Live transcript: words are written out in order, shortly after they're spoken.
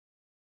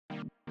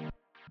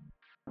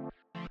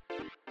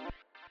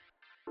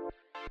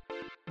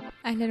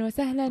أهلا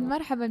وسهلا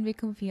مرحبا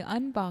بكم في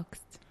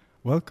Unboxed.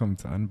 Welcome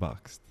to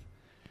Unboxed.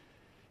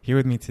 Here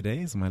with me today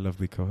is my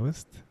lovely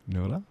co-host,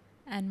 Nola.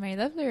 And my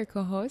lovely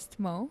co-host,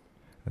 Mo.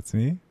 That's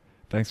me.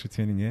 Thanks for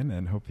tuning in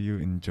and hope you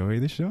enjoy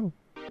the show.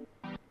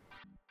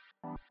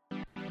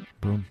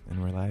 Boom,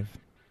 and we're live.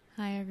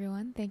 Hi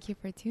everyone, thank you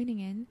for tuning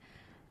in.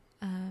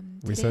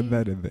 We said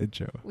that in the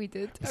intro. We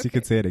did. So okay. you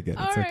could say it again.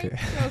 All it's right. okay.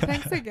 Well,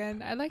 thanks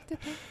again. I like to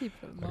thank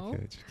people, Mo.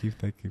 Okay, just keep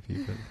thanking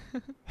people.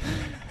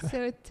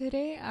 So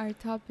today our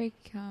topic,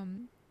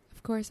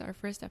 of course, our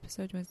first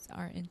episode was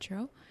our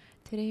intro.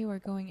 Today we're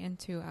going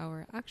into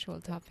our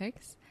actual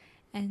topics.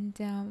 And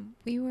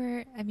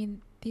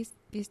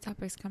these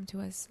topics come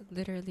to us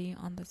literally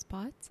on the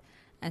spot.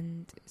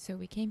 And so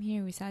we came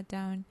here, we sat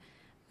down.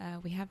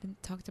 We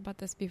haven't talked about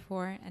this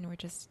before, and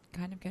we're just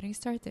kind of getting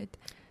started.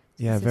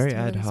 So Yeah, very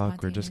totally ad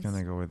hoc. We're just spontaneous.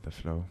 going to go with the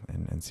flow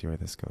and see where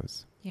this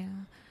goes. Yeah.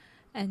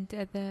 And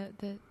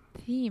the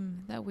theme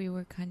that we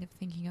were kind of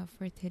thinking of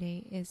for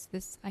today is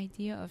this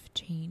idea of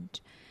change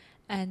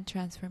and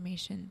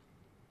transformation,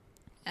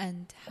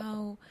 and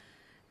how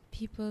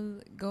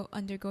people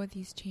undergo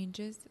these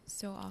changes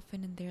so often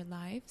in their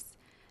lives,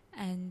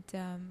 and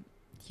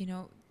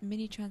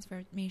many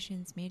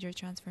transformations, major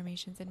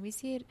transformations, and we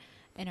see it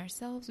in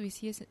ourselves, we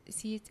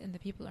see it in the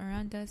people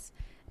around us,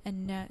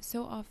 and so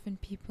often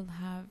people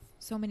have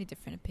so many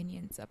different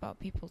opinions about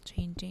people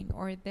changing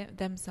or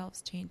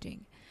themselves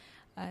changing.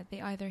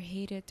 They either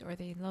hate it or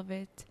they love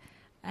it,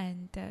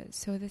 and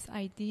so this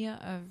idea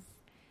of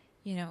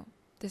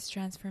this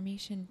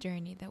transformation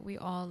journey that we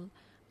all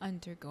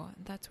undergo,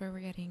 and that's where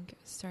we're getting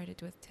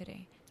started with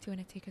today. Do you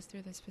want to take us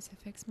through the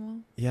specifics, Mo?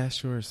 Yeah,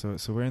 sure. So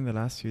we're in the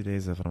last few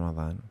days of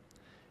Ramadan.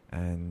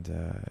 And,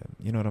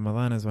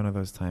 Ramadan is one of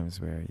those times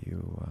where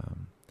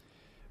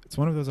it's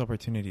one of those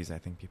opportunities I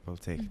think people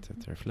take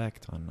to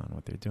reflect on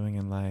what they're doing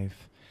in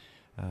life.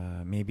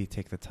 Maybe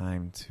take the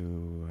time to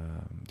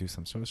do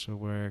some social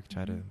work,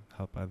 try to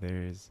help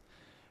others.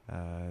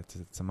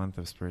 It's a month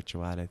of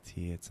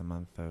spirituality. It's a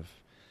month of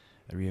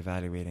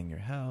reevaluating your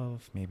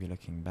health, maybe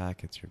looking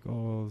back at your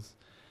goals,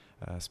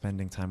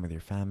 spending time with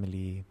your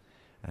family.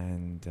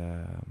 And,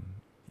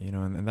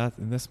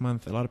 in this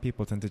month, a lot of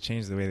people tend to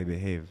change the way they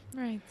behave.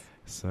 Right.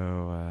 So,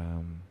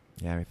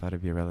 we thought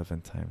it'd be a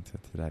relevant time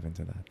to dive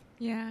into that.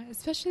 Yeah,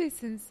 especially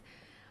since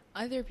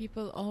other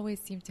people always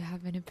seem to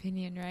have an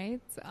opinion,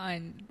 right, on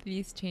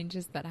these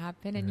changes that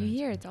happen. And you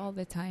hear it all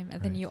the time.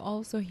 And then you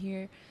also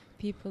hear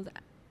people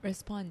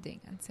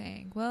responding and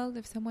saying, well,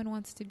 if someone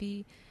wants to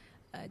be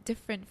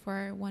different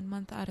for 1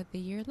 month out of the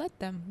year, let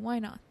them. Why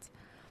not?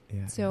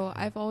 Yeah, so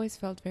I've always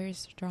felt very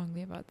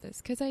strongly about this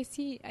because I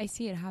see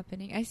it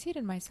happening. I see it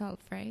in myself,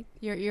 right?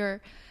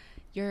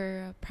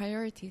 Your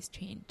priorities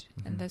change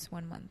in this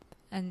 1 month,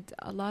 and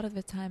a lot of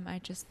the time I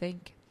just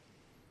think,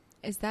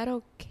 is that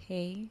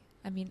okay?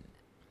 I mean,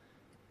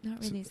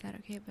 not really. Is that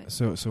okay? But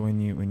so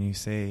when you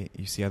say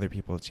you see other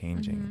people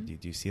changing,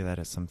 do you see that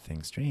as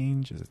something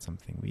strange? Is it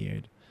something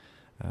weird?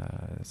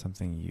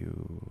 Something you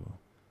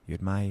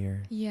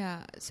admire? Yeah.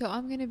 So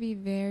I'm gonna be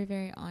very,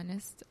 very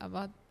honest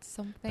about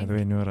something. By the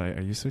way, Noura,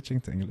 are you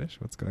switching to English?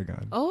 What's going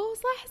on? Oh,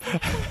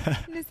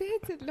 صح.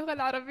 نسيت اللغة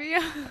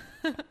العربية.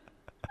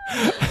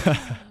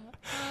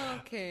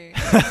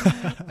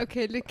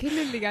 اوكي لكل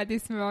اللي قاعد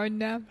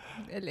يسمعونا،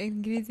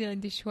 الانجليزي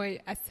عندي شوي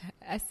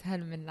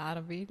اسهل من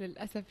العربي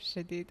للاسف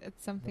الشديد.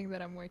 It's something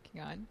that I'm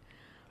working on.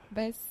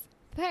 بس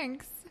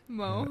thanks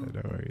Mo.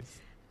 No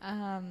worries.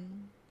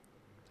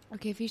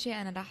 اوكي، في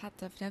شيء انا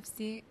لاحظته في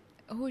نفسي،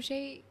 هو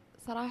شيء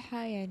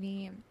صراحة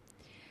يعني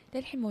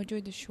للحين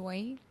موجود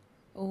شوي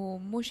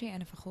ومو شيء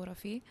انا فخورة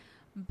فيه،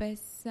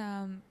 بس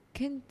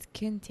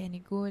كنت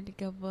يعني قول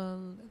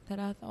قبل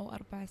 3 أو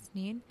 4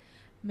 سنين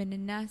من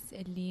الناس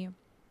اللي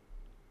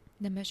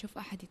لما أشوف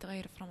أحد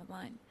يتغير في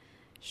رمضان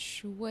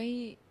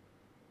شوي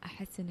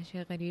أحس إنه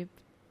شيء غريب،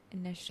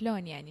 إنه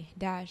شلون يعني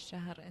 11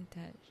 شهر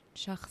أنت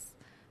شخص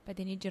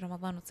بعدين يجي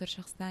رمضان وتصير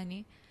شخص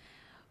ثاني.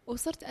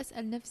 وصرت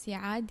أسأل نفسي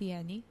عادي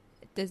يعني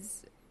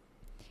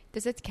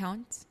does it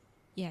count؟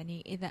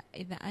 يعني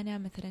إذا أنا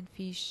مثلا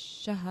في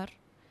شهر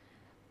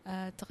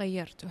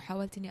تغيرت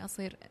وحاولت إني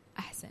أصير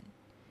أحسن،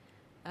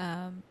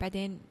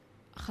 بعدين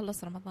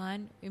خلص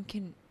رمضان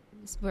يمكن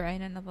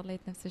أسبوعين أنا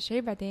ظليت نفس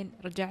الشيء، بعدين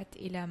رجعت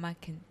إلى ما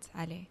كنت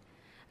عليه،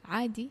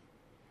 عادي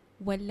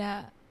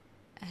ولا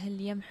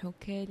هل يمحو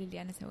كل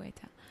اللي أنا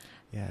سويتها؟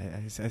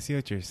 Yeah, I see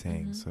what you're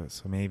saying.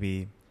 So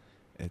maybe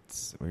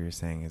it's what you're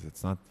saying is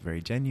it's not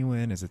very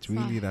genuine. Is it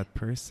really that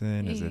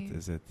person?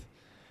 Is it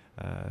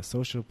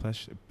social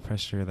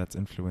pressure that's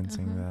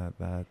influencing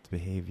that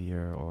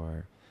behavior? Or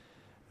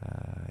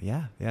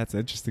it's an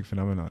interesting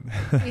phenomenon.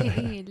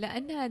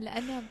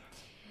 لأن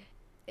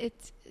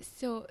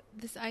so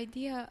this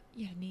idea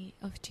يعني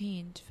of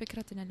change،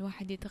 فكرة إن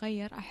الواحد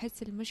يتغير.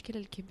 أحس المشكلة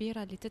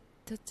الكبيرة اللي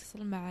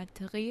تتصل مع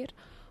التغيير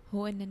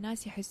هو إن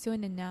الناس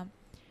يحسون إن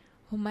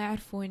هم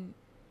يعرفون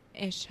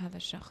إيش هذا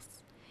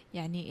الشخص.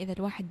 يعني إذا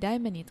الواحد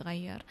دائما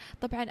يتغير،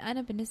 طبعا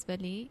أنا بالنسبة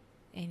لي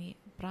يعني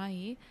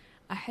برأيي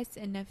أحس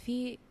إن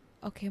في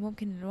أوكي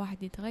ممكن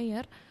الواحد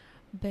يتغير،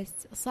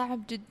 بس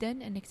صعب جدا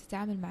انك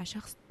تتعامل مع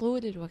شخص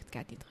طول الوقت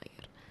قاعد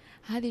يتغير.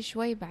 هذه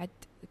شوي بعد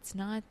it's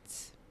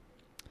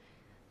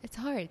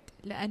hard،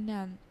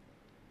 لأن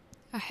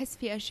أحس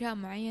في أشياء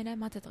معينة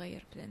ما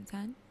تتغير في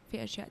الإنسان،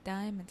 في أشياء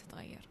دائما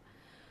تتغير.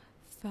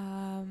 ف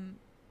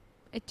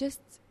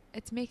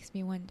it makes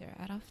me wonder،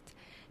 عرفت؟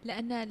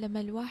 لأن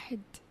لما الواحد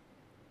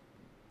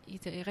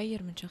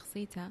يغير من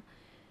شخصيته،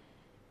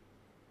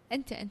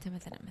 أنت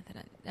مثلا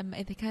لما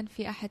إذا كان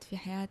في أحد في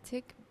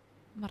حياتك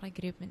مرة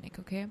قريب منك،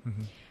 أوكي،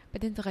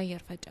 بعدين تغير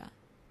فجأة،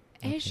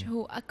 إيش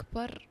هو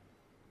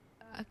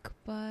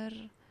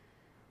أكبر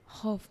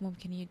خوف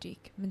ممكن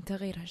يجيك من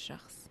تغيير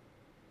هالشخص؟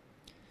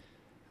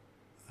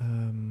 I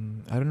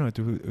don't know.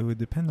 It would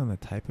depend on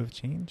the type of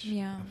change.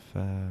 Yeah.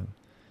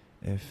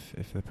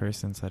 If the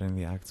person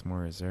suddenly acts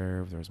more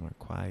reserved or is more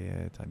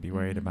quiet, I'd be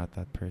worried about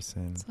that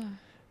person.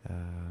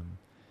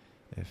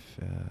 If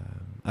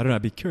I don't know,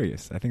 I'd be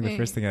curious. I think the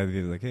first thing I'd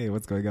be is like, hey,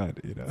 what's going on?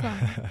 You know,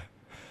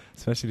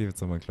 especially if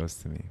it's someone close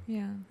to me.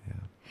 Yeah.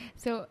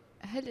 So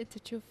هل أنت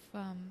تشوف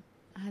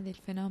هذه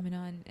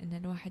الفينومينون إن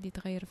الواحد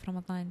يتغير في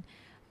رمضان؟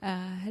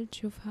 هل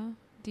تشوفها?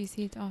 Do you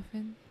see it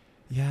often?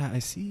 Yeah, I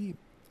see.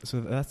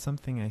 So that's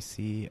something I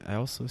see. I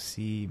also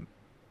see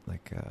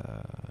like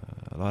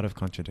a lot of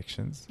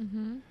contradictions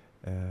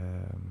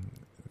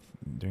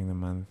during the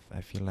month.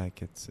 I feel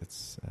like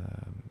it's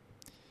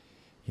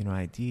you know,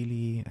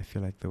 ideally, I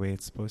feel like the way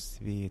it's supposed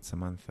to be, it's a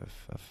month of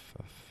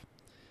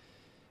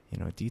you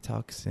know,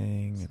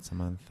 detoxing. It's a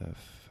month of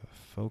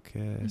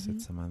focus.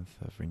 It's a month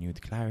of renewed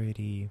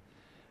clarity,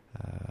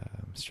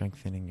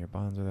 strengthening your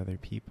bonds with other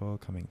people,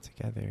 coming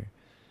together,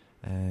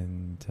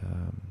 and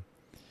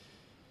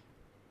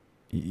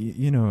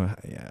you know,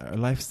 our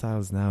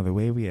lifestyles now, the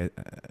way we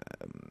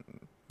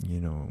you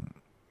know,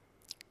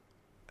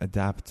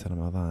 adapt to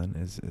Ramadan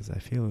is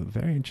I feel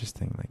very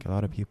interesting. Like a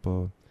lot of people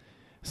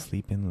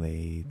sleep in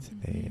late,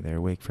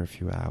 they're awake for a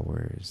few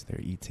hours,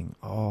 they're eating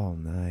all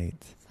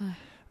night.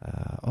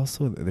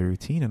 Also the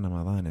routine in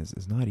Ramadan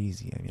is not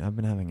easy. I mean, I've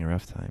been having a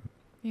rough time,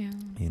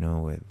 you know,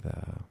 with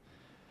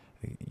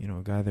you know,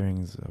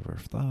 gatherings over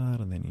iftar,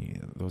 and then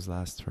those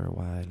last for a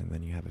while, and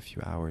then you have a few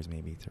hours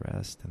maybe to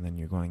rest, and then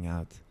you're going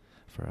out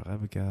for a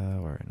ghabga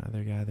or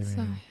another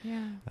gathering,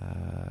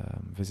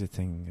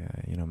 visiting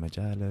you know,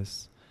 majalis,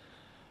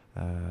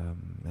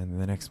 and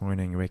the next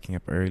morning waking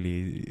up early,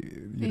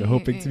 you know,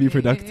 hoping to be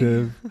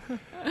productive.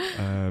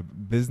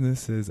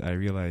 Businesses, I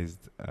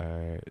realized,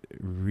 are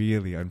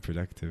really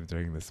unproductive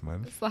during this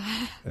month.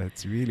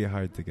 It's really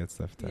hard to get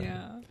stuff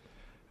done.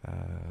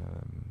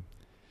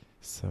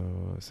 So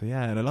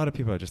yeah, and a lot of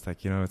people are just like,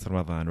 you know, it's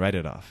Ramadan, write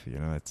it off, you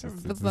know, it's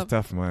a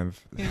tough month.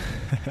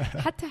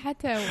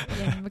 حتى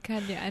يعني المكان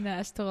اللي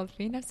أنا أشتغل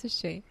فيه نفس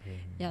الشيء.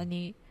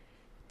 يعني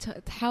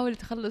تحاول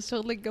تخلص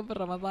شغلك قبل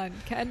رمضان،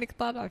 كأنك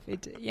طالع في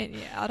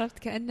يعني عرفت،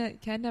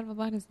 كأن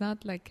رمضان is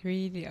not like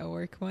really a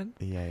work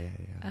month.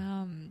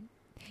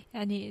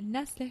 يعني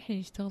الناس للحين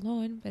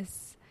يشتغلون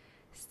بس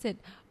still.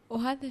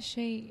 وهذا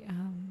الشيء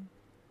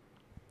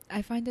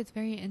I find it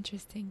very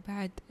interesting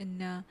بعد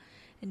إن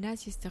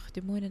الناس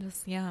يستخدمون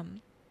الصيام،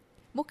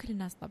 مو كل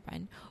الناس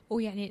طبعا،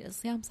 ويعني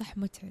الصيام صح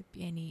متعب،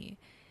 يعني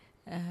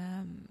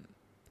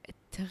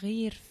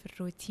التغيير في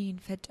الروتين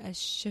فجأة،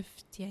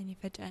 الشفت، يعني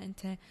فجأة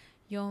أنت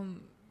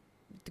يوم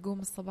تقوم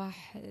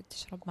الصباح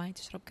تشرب ماي،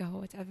 تشرب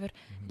قهوة، whatever،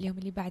 اليوم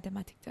اللي بعده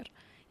ما تقدر،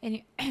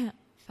 يعني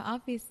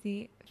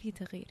فobviously في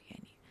تغيير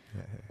يعني.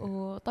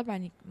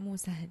 وطبعا مو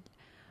سهل،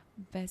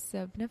 بس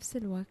بنفس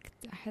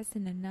الوقت أحس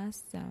إن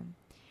الناس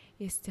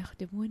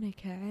يستخدمونه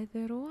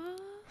كعذر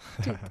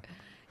واجد.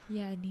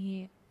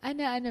 يعني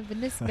أنا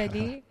بالنسبة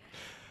لي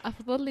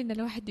أفضل لي إن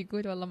الواحد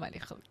يقول والله ما لي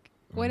خلق،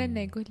 ولا إنه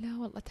يقول لا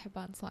والله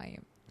تعبان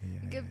صايم.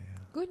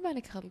 قول ما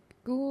لك خلق،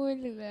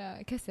 قول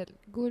كسل،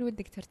 قول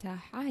ودك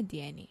ترتاح، عادي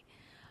يعني.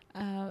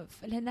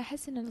 لأن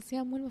أحس إن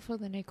الصيام مو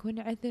المفروض إنه يكون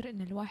عذر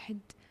إن الواحد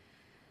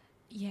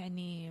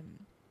يعني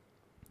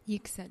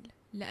يكسل،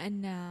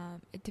 لأن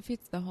it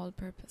defeats the whole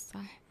purpose،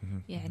 صح؟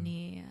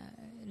 يعني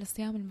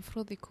الصيام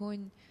المفروض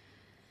يكون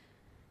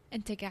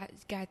أنت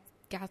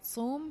قاعد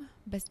تصوم،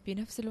 بس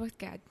بنفس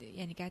الوقت قاعد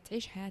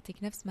تعيش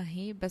حياتك نفس ما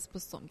هي، بس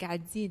بالصوم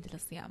قاعد تزيد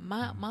الصيام،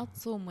 ما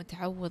تصوم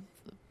وتعوض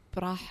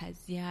براحة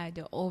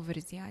زيادة over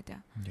زيادة.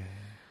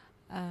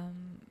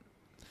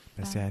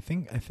 But yeah, I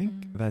think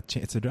that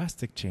it's a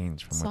drastic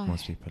change from what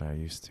most people are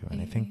used to,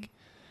 and I think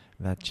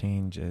that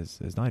change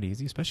is not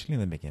easy, especially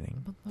in the beginning.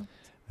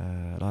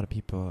 A lot of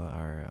people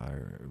are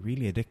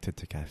really addicted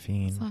to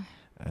caffeine.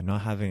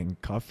 Not having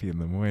coffee in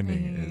the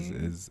morning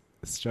is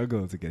a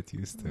struggle to get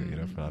used to, you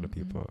know, for a lot of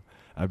people.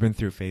 I've been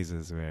through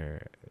phases where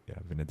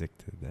I've been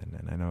addicted,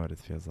 and I know what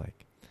it feels like.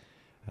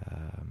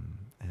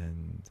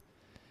 And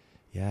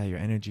yeah, your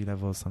energy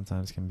levels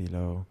sometimes can be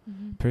low.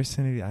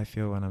 Personally, I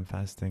feel when I'm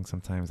fasting,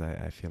 sometimes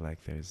I feel like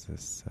there's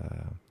this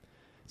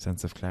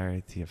sense of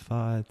clarity of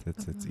thought.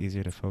 It's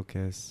easier to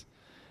focus,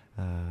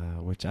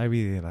 which I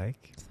really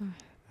like.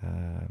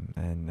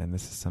 And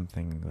this is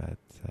something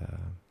that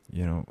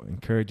you know,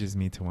 encourages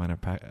me to want to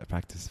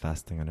practice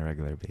fasting on a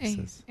regular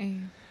basis.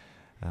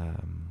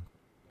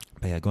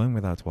 But yeah, going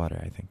without water,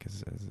 I think,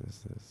 is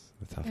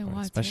the tough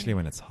part, especially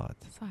when it's hot.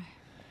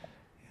 صح.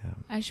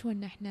 Yeah. أشوى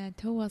إن إحنا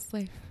توا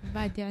الصيف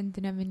بادي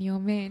عندنا من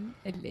يومين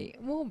اللي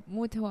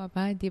مو توا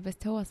بادي بس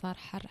توا صار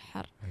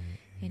حر.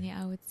 يعني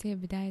I would say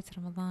بداية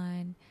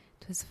رمضان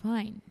it was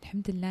fine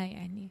الحمد لله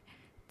يعني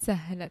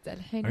تسهلت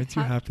الحين. Aren't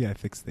you happy I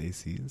fixed the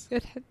ACs?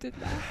 الحمد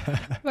لله.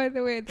 By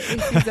the way, the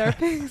ACs are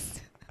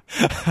fixed.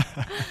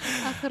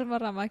 آخر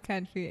مرة ما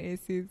كان في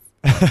ACs.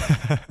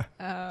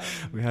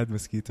 We had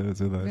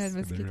mosquitoes with us. We had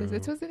mosquitoes.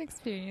 It was an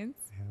experience.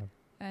 Yeah.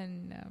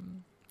 And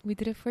we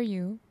did it for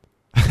you.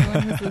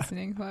 Everyone who's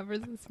listening,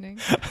 whoever's listening.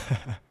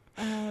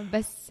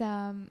 بس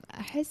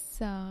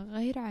أحس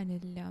غير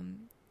عن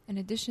in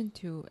addition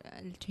to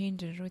the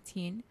change in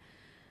routine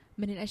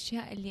من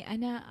الأشياء اللي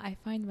أنا I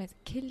find with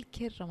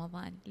كل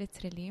رمضان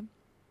literally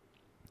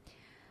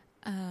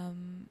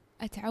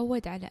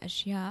أتعود على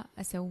أشياء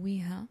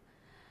أسويها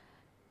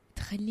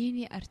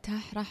تخليني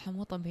أرتاح راحة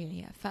مو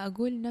طبيعية.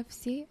 فأقول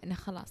نفسي أنا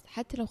خلاص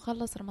حتى لو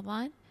خلص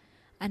رمضان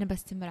أنا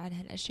بستمر على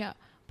هالأشياء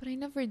but I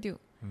never do.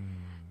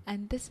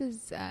 And this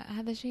is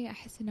هذا شيء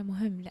أحس إنه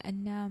مهم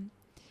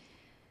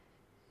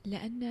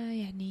لأن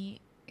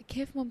يعني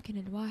كيف ممكن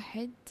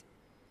الواحد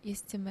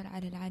يستمر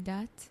على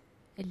العادات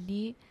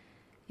اللي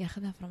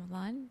ياخذها في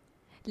رمضان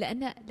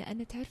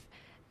لأن تعرف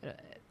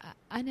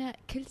أنا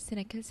كل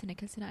سنة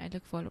I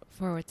look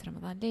forward to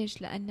رمضان.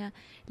 ليش؟ لأن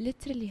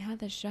literally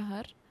هذا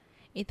الشهر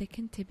إذا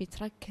كنت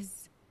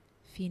بتركز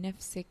في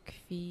نفسك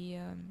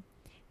في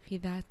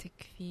ذاتك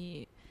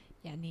في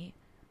يعني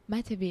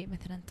ما تبي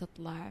مثلا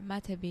تطلع ما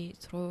تبي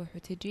تروح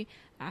وتجي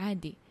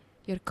عادي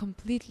you're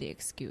completely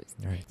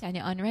excused. Right.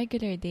 يعني on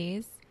regular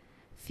days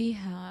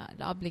فيها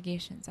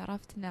obligations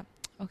عرفت إنه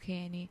أوكي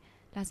يعني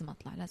لازم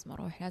أطلع لازم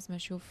أروح لازم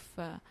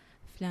أشوف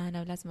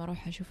فلانة ولازم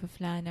أروح أشوف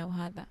فلانة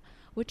وهذا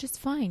which is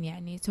fine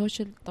يعني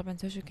طبعا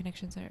social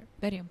connections are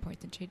very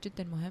important شيء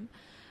جدا مهم.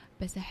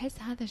 بس أحس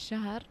هذا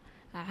الشهر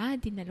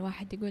عادي إن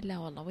الواحد يقول لا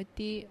والله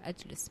ودي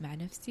أجلس مع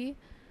نفسي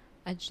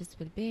أجلس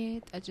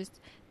بالبيت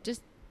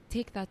just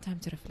take that time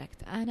to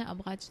reflect. أنا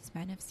أبغى أجلس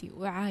مع نفسي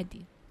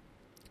وعادي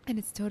and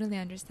it's totally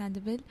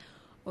understandable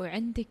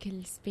وعندك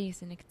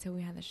السبيس إنك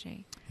تسوي هذا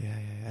الشيء.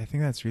 Yeah, I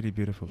think that's really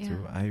beautiful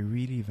too. I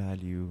really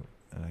value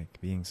like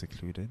being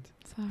secluded,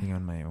 being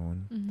on my own.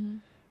 Mm-hmm.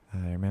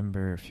 I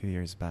remember a few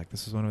years back,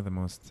 this was one of the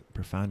most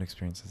profound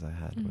experiences I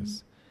had was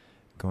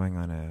going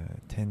on a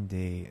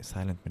 10-day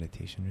silent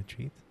meditation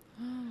retreat.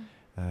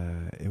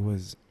 It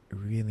was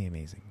really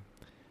amazing.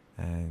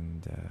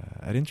 And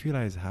I didn't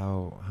realize how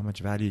much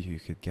value you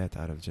could get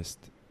out of just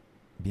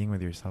being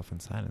with yourself in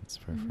silence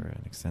for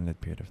an extended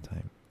period of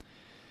time.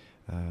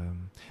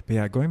 But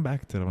yeah, going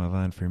back to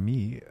Ramadan, for me,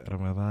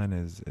 Ramadan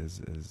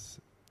is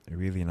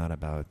really not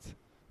about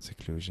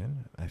seclusion.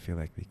 I feel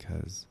like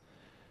because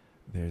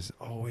there's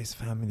always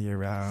family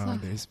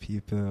around, there's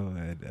people,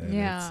 and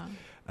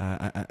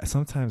I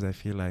sometimes I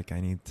feel like I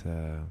need to.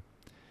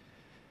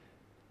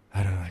 I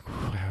don't know, like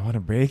I want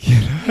to break, you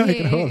know?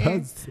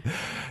 Like,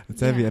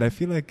 that's heavy. And I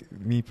feel like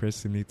me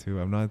personally too.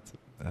 I'm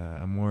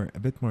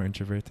a bit more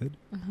introverted.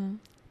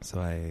 So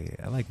I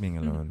like being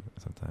alone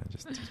sometimes,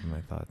 just with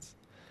my thoughts.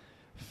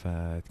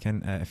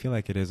 I feel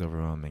like it is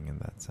overwhelming in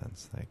that sense.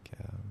 Like,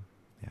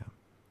 yeah.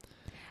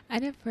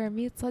 أنا for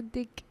me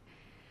تصدق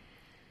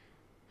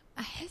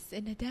أحس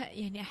إن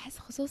يعني أحس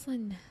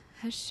خصوصا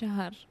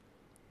هالشهر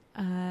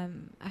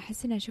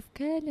أحس إن أشوف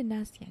كل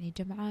الناس يعني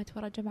جمعات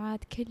ورا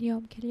جمعات كل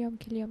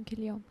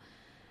يوم.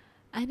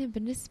 أنا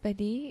بالنسبة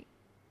لي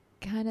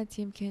كانت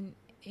يمكن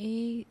 70%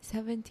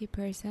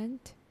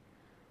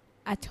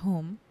 at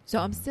home. So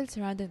I'm still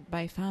surrounded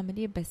by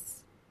family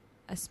بس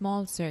a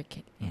small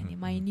circle يعني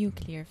my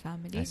nuclear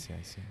family. I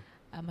see.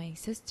 My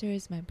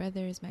sisters, my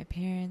brothers, my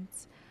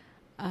parents.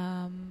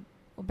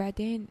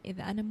 وبعدين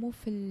إذا أنا مو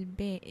في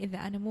البيت إذا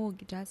أنا مو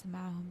جالسة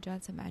معهم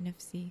جالسة مع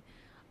نفسي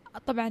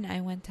طبعا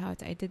I went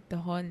out I did the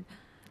whole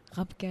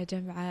غبكة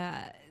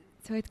جمعة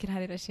سويت كل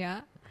هذه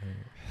الأشياء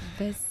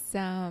بس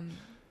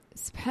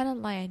سبحان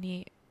الله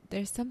يعني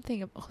there's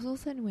something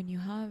خصوصا when you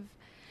have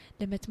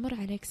لما تمر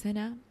عليك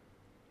سنة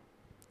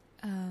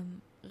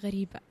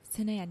غريبة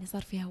سنة يعني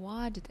صار فيها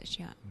واجد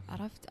أشياء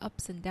عرفت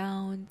ups and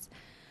downs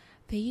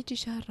فيجي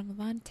شهر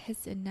رمضان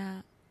تحس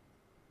إنه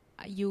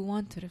you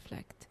want to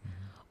reflect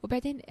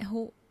وبعدين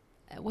هو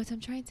what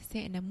I'm trying to say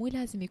إنه مو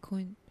لازم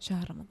يكون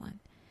شهر رمضان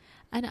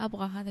أنا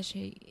أبغى هذا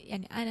الشيء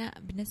يعني أنا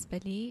بالنسبة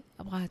لي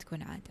أبغاها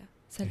تكون عادة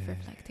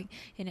self-reflecting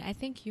يعني I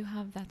think you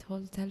have that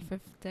whole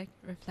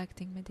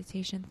self-reflecting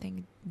meditation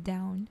thing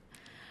down.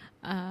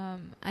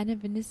 أنا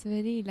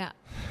بالنسبة لي لا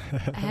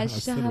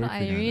هالشهر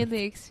I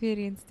really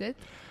experienced it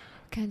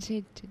كان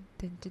شيء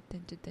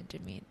جدا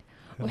جميل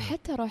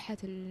وحتى روحة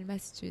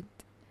المسجد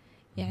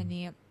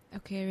يعني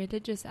okay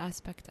religious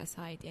aspect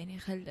aside يعني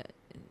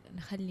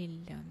نخلي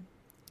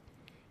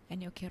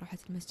يعني okay روحة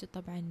المسجد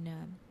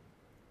طبعا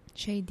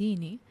شيء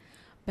ديني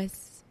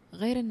بس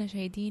غير إنه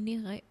شيء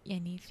ديني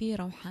يعني في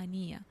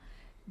روحانية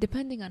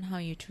depending on how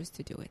you choose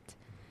to do it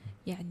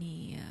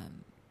يعني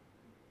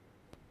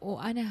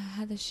وأنا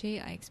هذا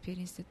الشيء I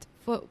experienced it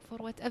for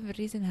whatever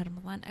reason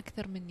هرمضان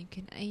أكثر من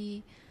يمكن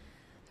أي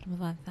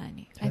رمضان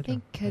ثاني. I حلو،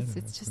 think because حلو. it's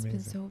That's just been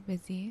amazing. so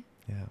busy.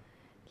 Yeah.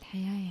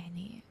 الحياة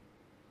يعني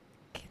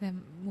كذا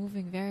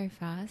moving very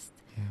fast.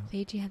 Yeah.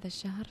 فيجي هذا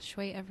الشهر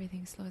شوي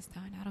everything slows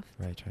down. عرفت؟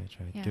 Right.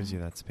 Yeah. Gives you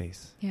that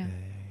space. Yeah.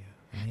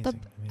 Amazing. طب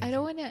amazing. I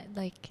don't want to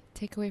like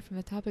take away from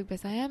the topic,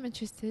 but I am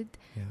interested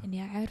Yeah.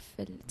 إني أعرف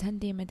ال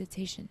 10-day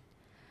meditation.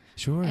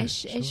 Sure.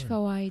 إيش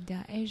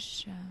فوائده؟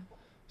 إيش كانت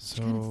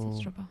So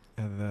التجربة؟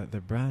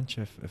 the branch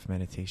of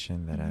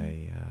meditation that Mhm.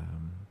 I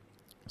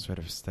sort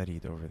of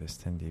studied over this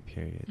 10-day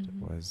period Mhm.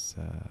 was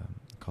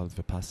called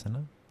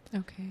Vipassana,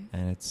 Okay.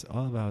 and it's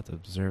all about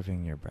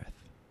observing your breath.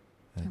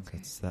 And Okay.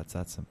 that's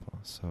that simple.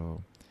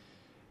 So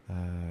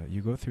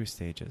you go through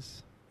stages,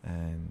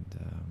 and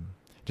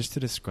just to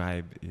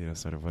describe,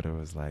 sort of what it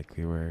was like,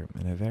 we were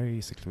in a very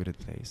secluded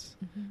place,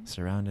 Mhm.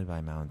 surrounded by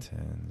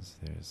mountains.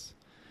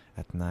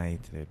 At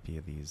night there'd be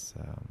these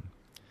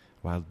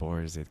wild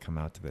boars. They'd come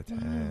out to the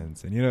tents,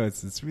 and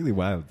it's really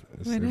wild.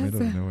 It's in the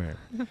middle of nowhere.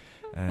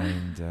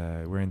 And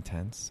we're in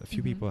tents. A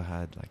few Mhm. people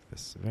had like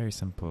this very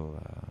simple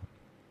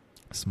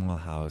small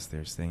house.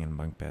 They're staying in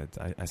bunk beds.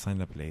 I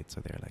signed up late, so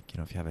they're like,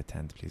 if you have a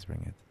tent, please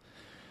bring it.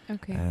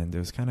 Okay. And it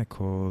was kind of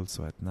cold, so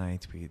at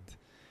night we'd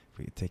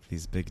take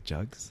these big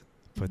jugs,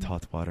 put Mhm.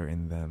 hot water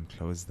in them,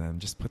 close them,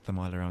 just put them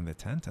all around the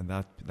tent, and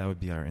that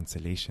would be our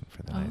insulation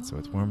for the night. So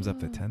it warms up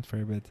the Oh. tent for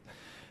a bit,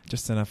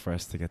 just enough for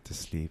us to get to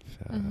sleep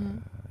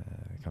Mhm.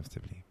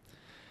 comfortably.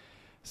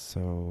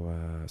 So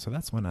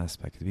that's one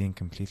aspect, being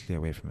completely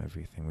away from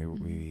everything.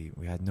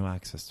 We had no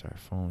access to our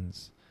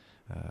phones.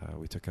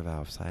 We took a vow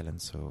of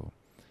silence, so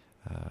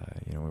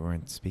we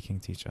weren't speaking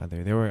to each other.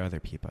 There were other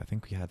people. I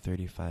think we had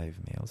 35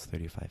 males,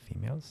 35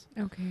 females,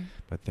 Okay.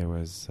 but there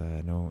was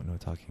no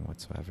talking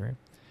whatsoever.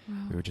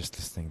 Wow. We were just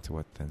listening to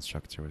what the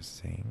instructor was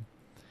saying.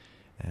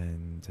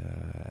 And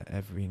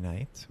every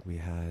night we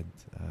had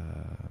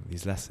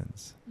these lessons.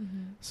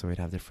 Mhm. So we'd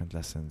have different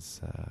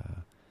lessons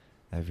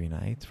every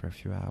night for a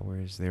few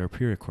hours. They were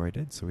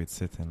pre-recorded, so we'd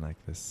sit in like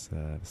this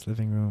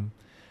living room,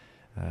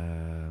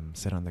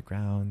 sit on the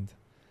ground,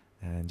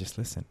 and just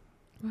listen.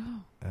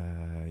 Wow.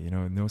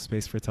 No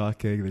space for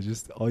talking.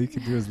 All you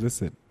could do is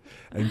listen.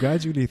 And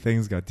gradually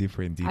things got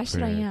deeper and deeper.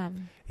 10 أيام.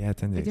 Yeah,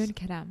 10 days. بدون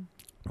كلام.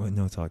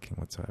 No talking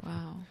whatsoever.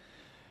 Wow.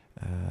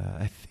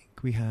 I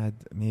think we had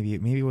maybe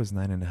it was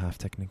 9.5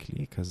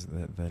 technically, because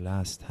the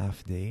last half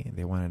day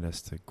they wanted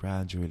us to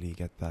gradually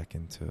get back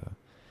into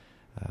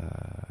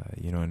a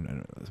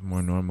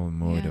more normal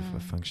mode of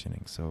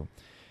functioning. So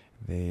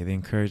they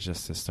encouraged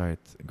us to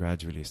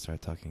gradually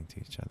start talking to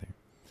each other.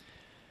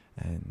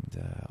 And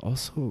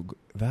also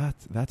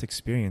that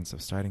experience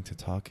of starting to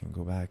talk and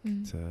go back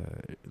to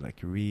like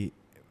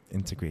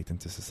reintegrate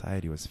into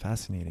society was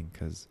fascinating,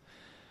 because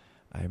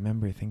I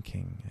remember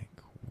thinking like,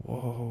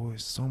 whoa,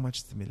 there's so much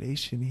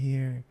stimulation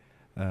here.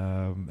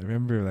 I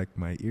remember like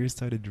my ears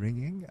started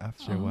ringing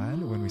after a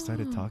while when we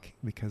started talking,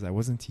 because I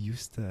wasn't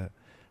used to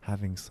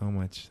having so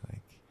much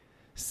like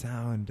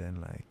sound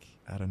and like,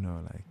 I don't know,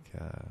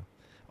 like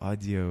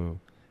audio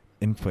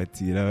input,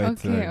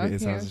 Okay,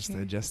 so I was just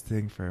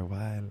adjusting for a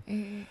while.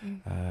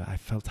 I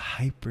felt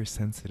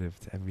hypersensitive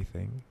to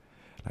everything,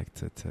 like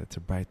to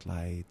bright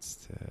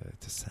lights,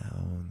 to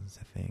sounds,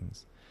 to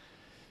things.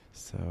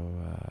 So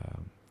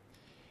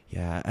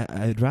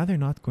I'd rather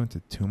not go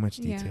into too much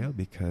detail,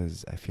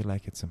 because I feel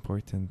like it's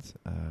important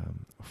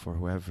for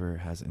whoever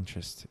has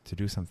interest to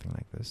do something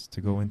like this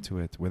to go into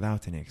it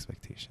without any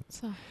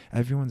expectations. صح.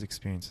 Everyone's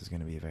experience is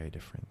going to be very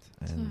different,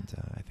 and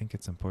I think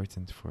it's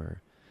important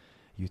for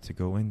you to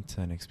go into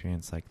an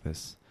experience like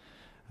this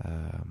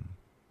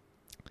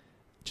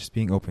just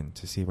being open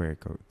to see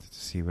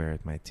where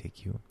it might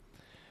take you.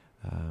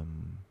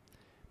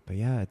 But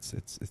yeah,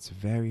 it's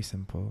very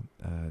simple,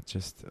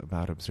 just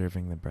about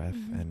observing the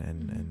breath,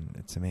 and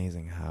it's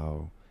amazing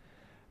how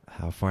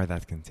far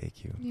that can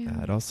take you.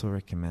 I'd also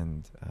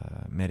recommend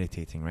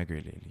meditating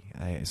regularly.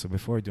 So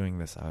before doing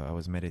this, I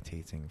was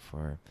meditating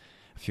for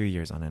a few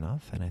years on and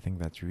off, and I think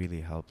that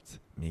really helped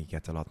me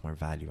get a lot more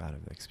value out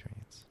of the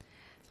experience.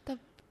 طب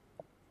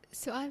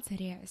سؤال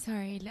سريع،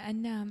 سوري،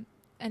 لأن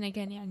أنا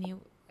يعني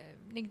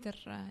نقدر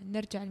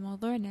نرجع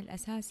لموضوعنا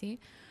الأساسي،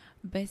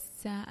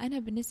 بس أنا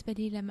بالنسبة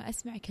لي لما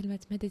أسمع كلمة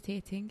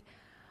meditating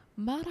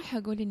ما راح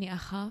أقول إني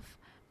أخاف،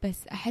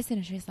 بس أحس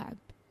إنه شيء صعب.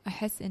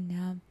 أحس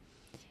إنها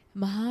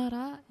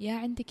مهارة يا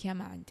عندك يا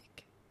ما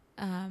عندك.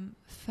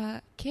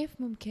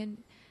 فكيف ممكن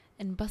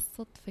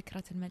نبسط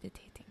فكرة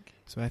meditating؟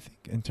 So I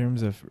think in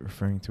terms of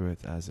referring to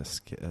it as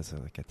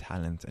like a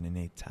talent, an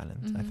innate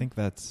talent, I think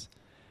that's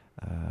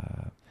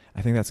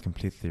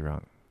completely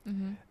wrong.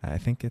 I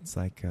think it's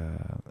like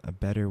a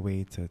better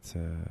way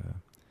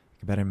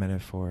a better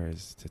metaphor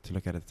is to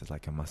look at it as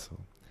like a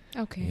muscle.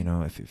 Okay.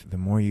 If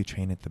the more you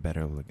train it, the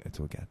better it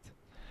will get.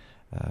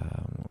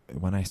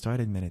 When I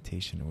started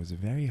meditation, it was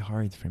very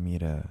hard for me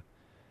to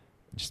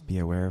just be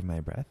aware of my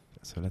breath.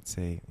 So let's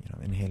say,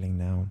 inhaling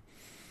now,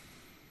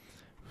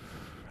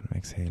 I'm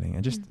exhaling,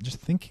 and just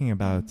thinking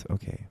about,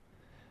 okay,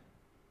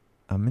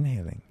 I'm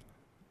inhaling,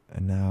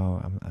 and now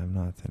I'm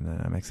not, and then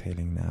I'm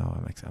exhaling now.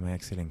 Am I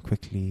exhaling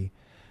quickly?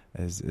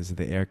 is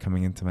the air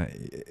coming into my...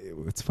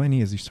 What's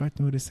funny is you start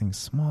noticing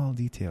small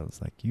details.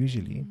 Like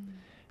usually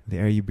the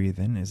air you breathe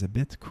in is a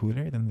bit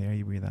cooler than the air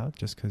you breathe out,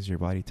 just because your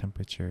body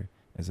temperature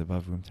is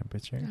above room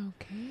temperature.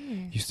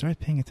 Okay. You start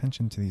paying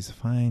attention to these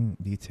fine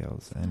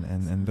details,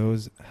 and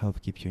those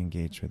help keep you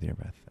engaged with your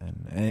breath.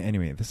 And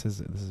anyway, this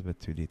is a bit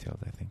too detailed,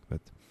 I think.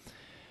 But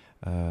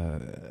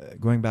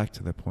going back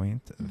to the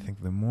point, I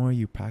think the more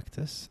you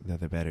practice,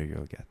 the better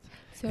you'll get.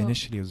 So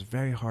initially, it was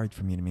very hard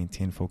for me to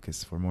maintain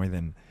focus for more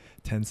than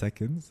 10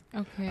 seconds.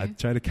 Okay. I'd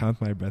try to count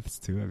my breaths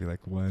too. I'd be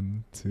like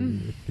 1,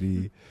 2,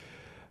 3.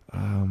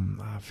 I'm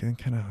feeling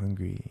kind of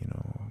hungry, you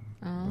know.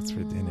 What's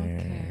for dinner?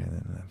 Okay. And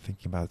then I'm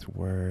thinking about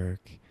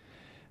work.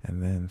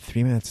 And then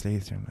 3 minutes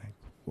later, I'm like,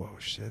 whoa,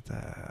 shit.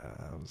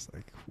 I was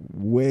like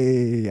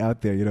way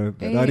out there, you know,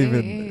 not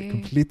even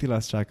completely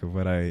lost track of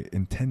what I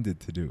intended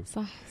to do.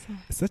 صح.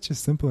 It's such a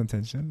simple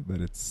intention,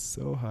 but it's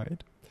so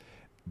hard.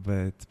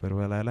 But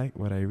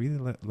what I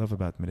really love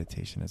about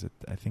meditation is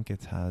I think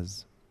it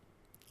has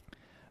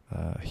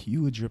a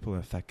huge ripple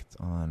effect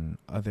on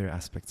other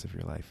aspects of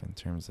your life in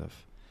terms of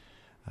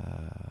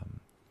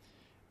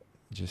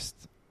just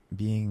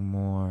being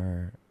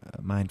more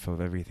mindful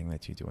of everything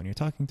that you do. When you're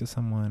talking to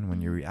someone,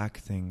 when you're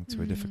reacting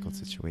to a difficult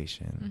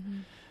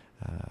situation,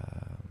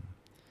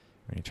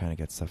 when you're trying to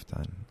get stuff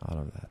done, all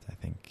of that, I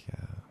think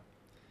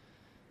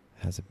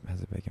has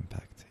a big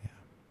impact. Yeah.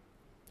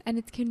 And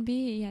it can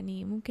be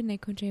يعني ممكن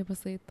يكون شيء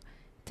بسيط.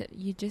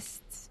 You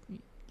just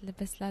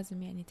بس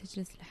لازم يعني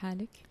تجلس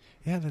لحالك.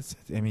 Yeah, that's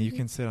it. I mean, you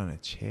can sit on a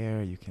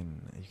chair. You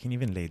can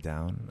even lay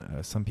down.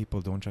 Some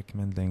people don't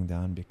recommend laying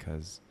down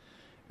because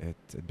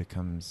it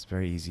becomes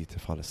very easy to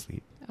fall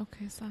asleep.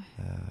 Okay, صح.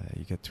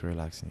 You get too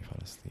relaxed and you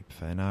fall asleep.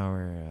 For an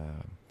hour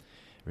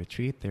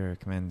retreat, they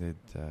recommended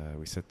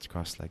we sit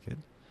cross-legged.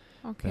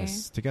 Okay.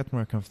 To get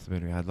more comfortable,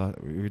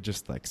 we would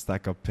just like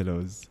stack up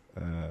pillows.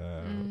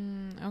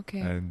 Okay.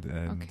 And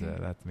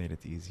that made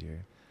it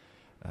easier.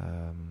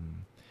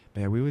 But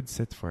yeah, we would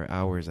sit for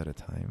hours at a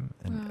time,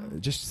 and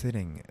just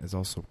sitting is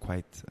also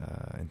quite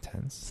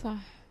intense. صح.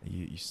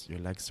 Your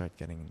legs start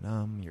getting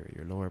numb.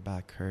 Your lower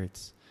back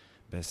hurts.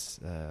 But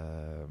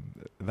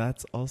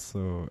that's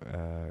also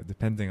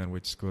depending on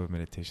which school of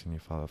meditation you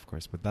follow, of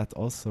course. But that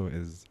also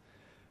is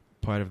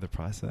part of the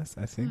process,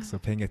 I think. So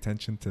paying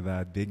attention to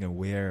that, being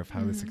aware of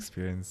how this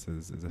experience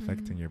is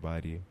affecting your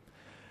body,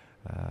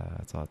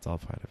 it's all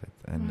part of it.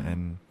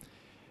 And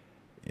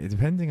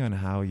depending on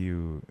how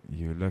you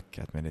look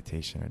at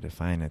meditation or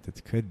define it,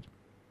 it could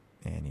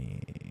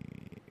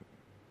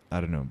I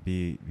don't know,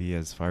 be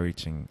as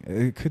far-reaching.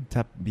 It could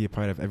be a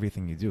part of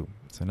everything you do.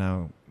 So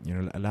now, you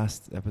know,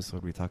 last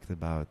episode we talked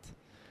about,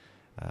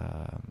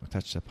 we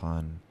touched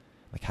upon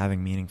like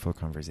having meaningful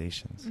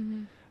conversations.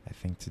 I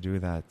think to do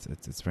that,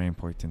 it's very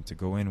important to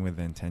go in with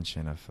the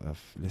intention of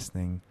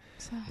listening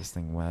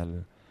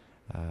well.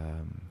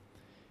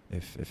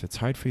 If it's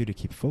hard for you to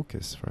keep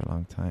focus for a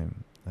long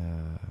time,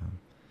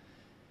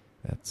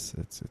 it's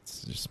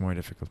just more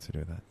difficult to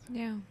do that.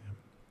 Yeah.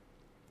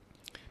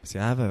 See,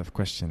 I have a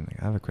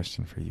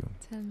question for you.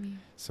 Tell me.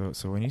 So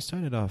when you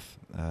started off,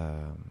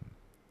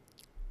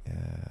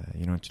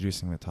 you know,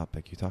 introducing the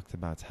topic, you talked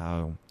about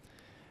how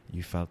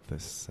you felt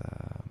this.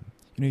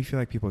 You know, you feel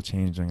like people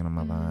change during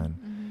Ramadan.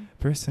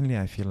 Personally,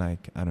 I feel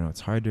like, I don't know,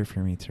 it's harder for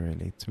me to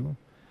relate to.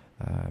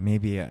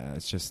 Maybe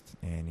it's just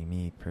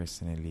me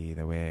personally,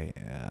 the way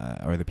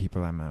or the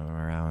people I'm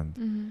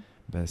around.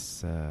 But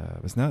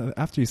now,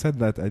 after you said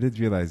that, I did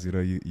realize, you know,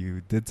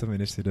 you did some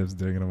initiatives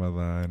during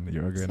Ramadan.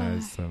 You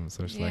organized some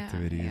social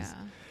activities.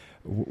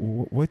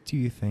 Yeah. What do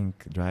you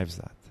think drives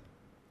that?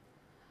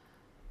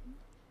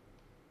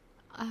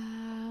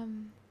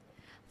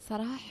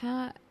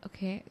 صراحة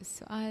okay,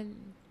 السؤال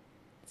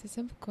it's a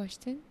simple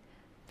question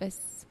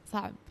بس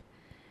صعب.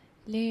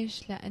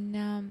 ليش؟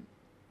 لأن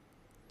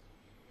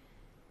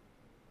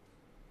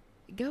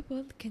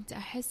قبل كنت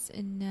أحس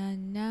إن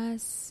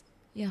الناس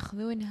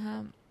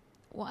ياخذونها،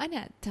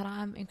 وأنا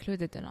ترى I'm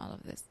included in all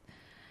of this،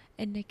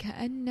 إن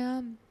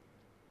كأنه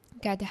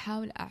قاعد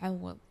أحاول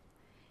أعوض،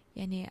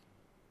 يعني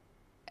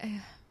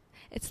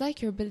it's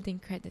like you're building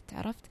credit.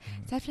 عرفت؟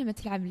 تعرف لما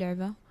تلعب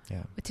لعبة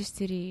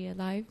وتشتري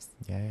lives؟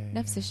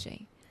 نفس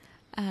الشيء.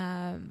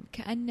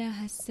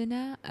 كأنه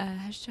هالسنة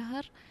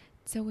هالشهر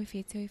تسوي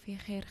فيه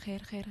خير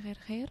خير خير خير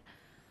خير،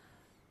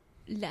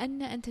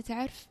 لأن أنت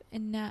تعرف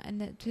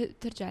أن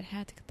ترجع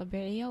لحياتك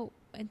الطبيعية،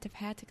 وأنت في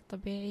حياتك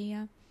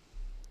الطبيعية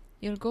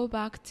you'll go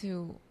back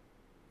to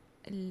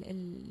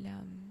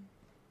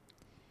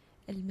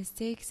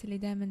المستيكس اللي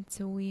دائما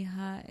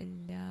تسويها،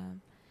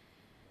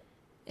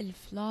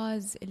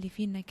 الفلاز اللي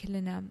فينا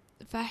كلنا.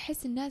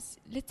 فأحس الناس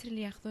literally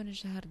ياخذون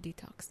الشهر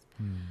detox.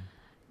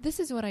 This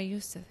is what I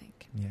used to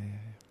think.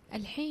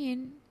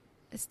 الحين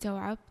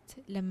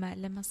استوعبت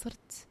لما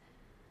صرت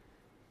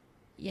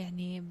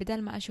يعني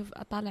بدل ما أشوف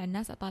أطالع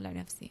الناس أطالع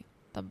نفسي.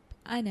 طب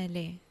أنا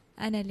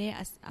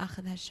ليه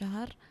أخذ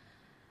هالشهر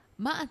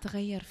ما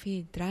أتغير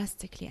فيه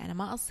drastically، أنا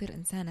ما أصير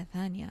إنسانة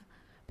ثانية،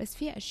 بس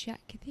في أشياء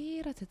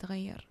كثيرة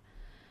تتغير.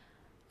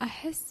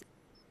 أحس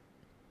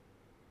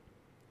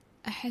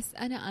أحس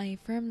أنا I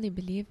firmly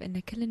believe إن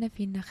كلنا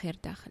فينا خير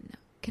داخلنا.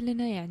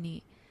 كلنا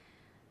يعني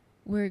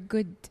we're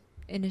good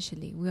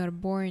initially, we are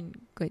born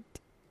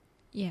good.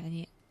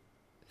 يعني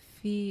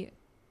في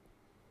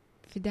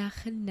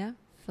داخلنا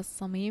في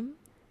الصميم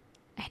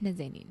إحنا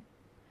زينين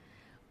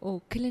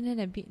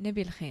وكلنا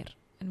نبي الخير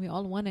and we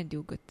all want to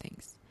do good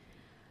things.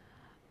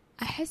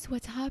 أحس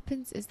what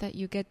happens is that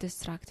you get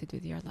distracted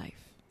with your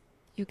life.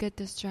 You get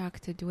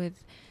distracted with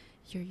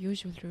your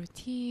usual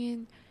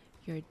routine,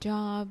 your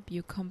job,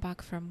 you come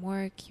back from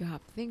work, you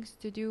have things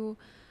to do,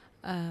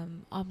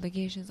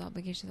 obligations,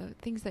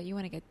 things that you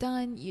want to get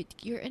done.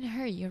 You're in a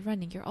hurry, you're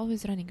running, you're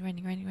always running.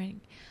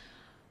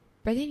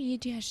 بعدين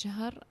يجي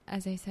هالشهر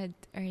as I said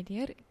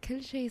earlier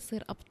كل شيء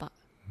يصير أبطأ.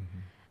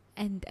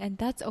 and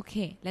that's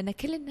okay لأن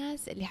كل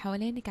الناس اللي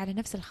حوالينك على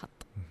نفس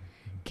الخط.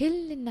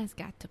 كل الناس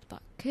قاعد تبطأ.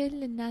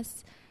 كل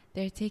الناس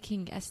they're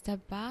taking a step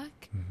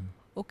back.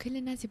 وكل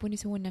الناس يبون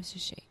يسوون نفس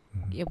الشيء.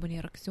 يبون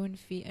يركزون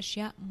في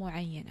أشياء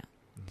معينة.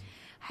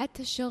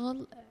 حتى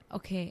الشغل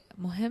أوكي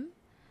مهم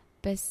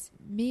بس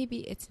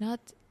maybe it's not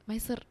ما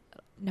يصير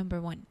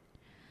number one.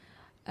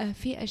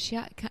 في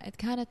أشياء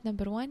كانت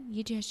number one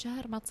يجي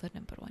هالشهر ما تصير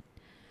number one.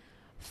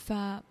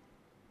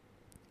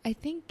 I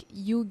think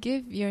you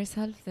give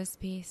yourself the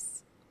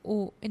space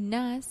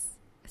والناس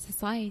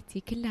society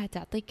كلها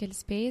تعطيك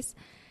السبيس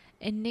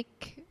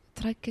إنك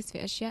تركز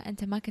في أشياء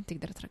أنت ما كنت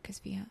تقدر تركز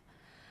فيها.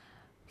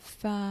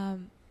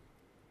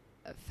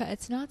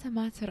 it's not a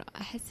matter.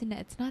 أحس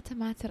إن it's not a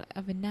matter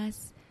of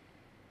الناس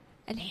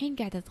الحين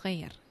قاعدة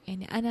تغير.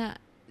 يعني أنا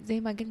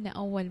زي ما قلنا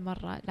أول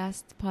مرة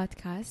last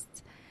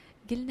podcast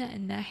قلنا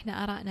إن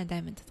إحنا آرائنا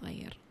دائما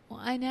تتغير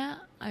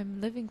وأنا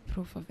I'm living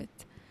proof of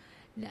it.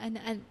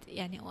 لأن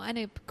يعني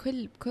وأنا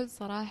بكل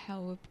صراحة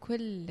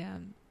وبكل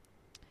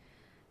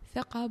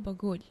ثقة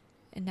بقول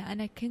إن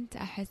أنا كنت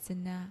أحس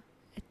إن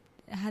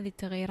هذه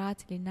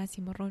التغيرات اللي الناس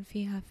يمرون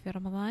فيها في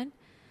رمضان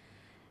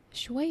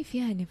شوي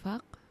فيها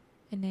نفاق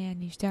إنه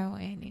يعني إيش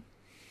دعوة يعني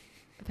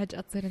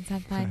فجأة تصير إنسان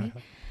ثاني.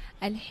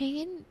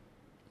 الحين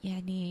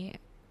يعني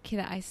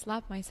كذا I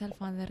slap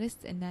myself on the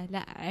wrist إنه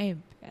لا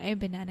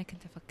عيب إن أنا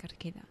كنت أفكر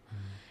كذا.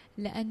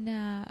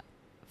 لأن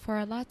for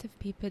a lot of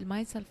people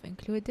myself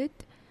included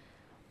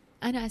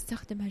أنا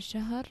أستخدم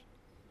هالشهر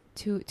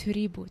to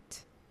reboot.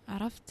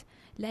 عرفت؟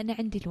 لأن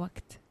عندي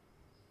الوقت.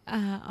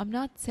 I'm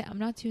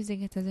not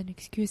using it as an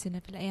excuse إنه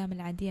في الأيام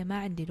العادية ما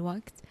عندي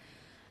الوقت.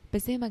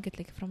 بس زي ما قلت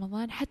لك في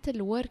رمضان حتى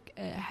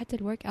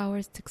الwork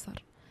hours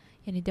تكسر.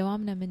 يعني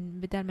دوامنا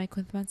من بدل ما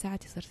يكون 8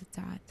 ساعات يصير 6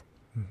 ساعات.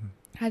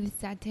 هذه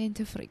الساعتين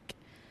تفرق.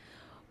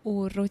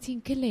 والروتين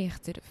كله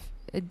يختلف.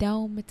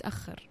 الدوام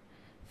متأخر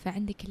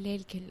فعندك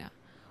الليل كله.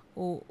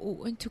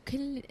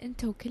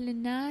 انتوا وكل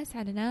الناس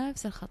على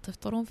نفس الخط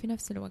تفطرون في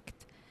نفس الوقت.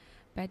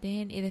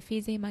 بعدين إذا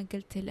في زي ما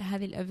قلت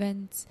هذه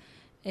الإيفنتس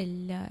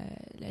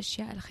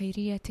الأشياء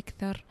الخيرية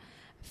تكثر.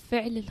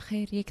 فعل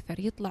الخير يكثر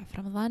يطلع في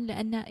رمضان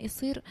لأنه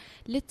يصير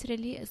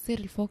يصير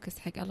الفوكس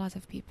حق a lot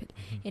of people.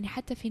 يعني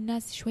حتى في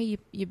الناس شوي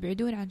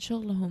يبعدون عن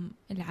شغلهم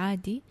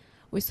العادي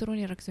ويصيرون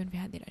يركزون في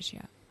هذه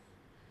الأشياء.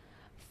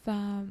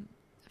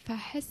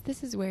 فأحس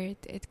this is where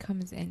it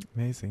comes in.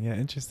 Amazing, yeah,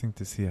 interesting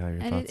to see how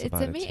your thoughts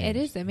about it change. It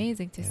is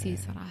amazing to see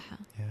صراحة.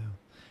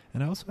 Yeah,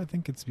 and also I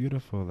think it's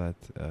beautiful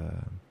that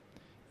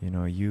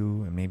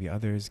you and maybe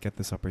others get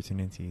this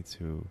opportunity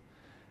to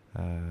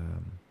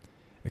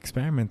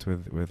experiment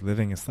with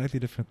living a slightly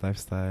different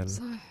lifestyle,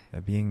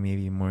 being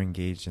maybe more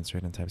engaged in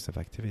certain types of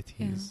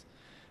activities,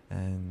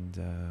 and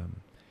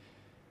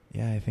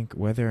I think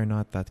whether or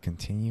not that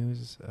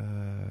continues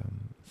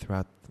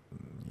throughout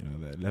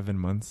the 11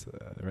 months,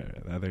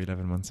 the other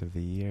 11 months of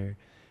the year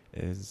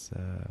is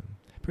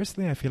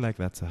personally I feel like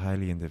that's a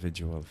highly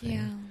individual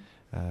thing.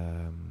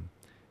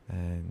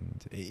 And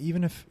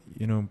even if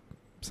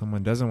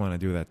someone doesn't want to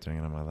do that during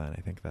Ramadan,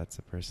 I think that's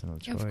a personal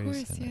choice. Of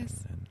course, yes.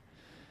 And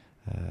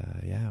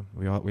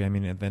I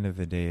mean, at the end of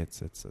the day, it's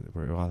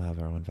we all have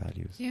our own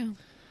values. Yeah.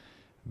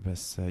 But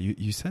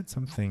you said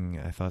something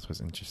I thought was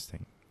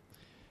interesting.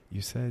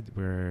 You said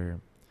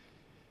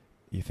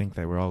you think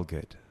that we're all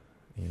good.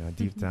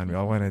 Deep down, we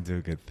all want to do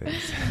good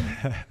things.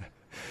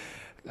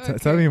 Okay.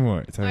 Tell me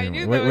more. Tell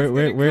me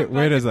more.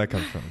 Where does that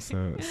come from? So.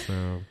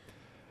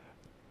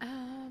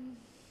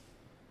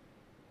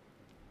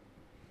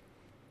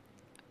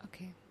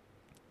 Okay.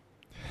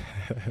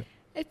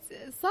 It's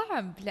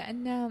صعب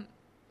لأن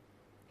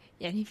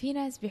يعني في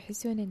ناس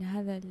بيحسون إن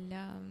هذا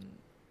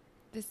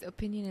this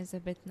opinion is a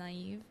bit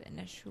naive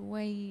إنه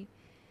شوي.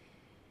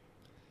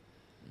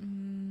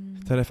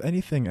 But if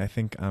anything, I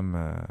think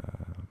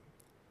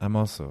I'm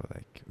also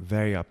like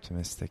very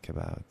optimistic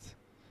about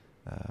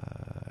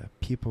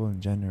people in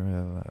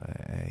general.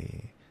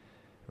 I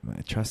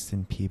trust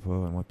in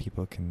people and what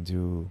people can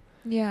do.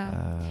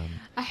 Yeah.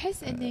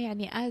 أحس إنه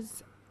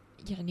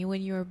يعني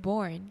when you're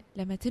born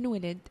لما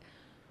تنولد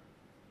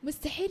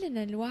مستحيل إن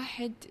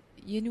الواحد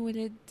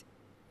ينولد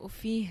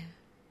وفيه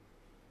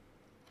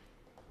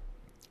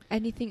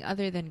anything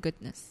other than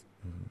goodness.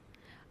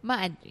 ما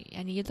أدري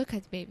يعني you look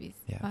at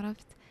babies.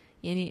 عرفت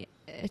يعني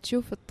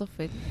تشوف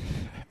الطفل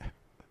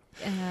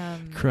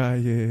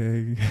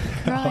crying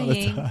all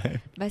the time,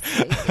 بس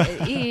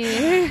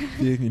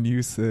being a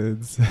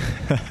nuisance.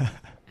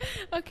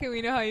 okay,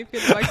 we know how you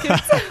feel about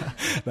kids.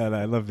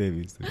 لا I love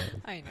babies.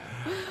 I know.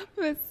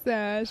 بس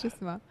شو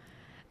اسمه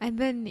and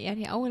then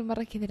يعني أول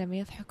مرة كذا لما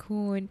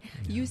يضحكون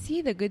you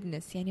see the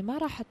goodness. يعني ما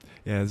راح yeah,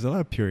 there's a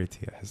lot of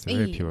purity. It's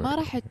very pure. ما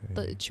راح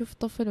تشوف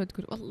طفل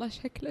وتقول والله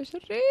شكله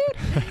شرير.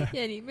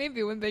 يعني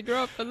maybe when they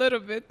grow up a little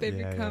bit they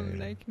become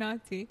like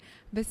naughty,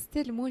 بس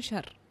still مو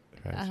شر.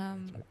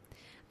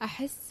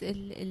 أحس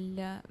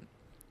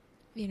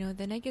you know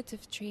the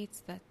negative traits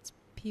that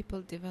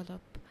people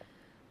develop,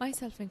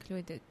 myself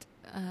included,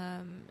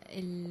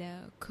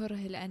 الكره،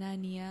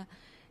 الأنانية،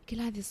 كل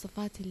هذه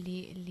الصفات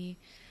اللي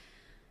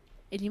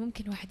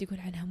ممكن واحد يقول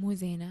عنها مو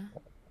زينة،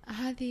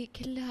 هذه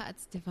كلها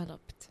it's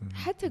developed.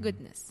 حتى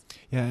goodness.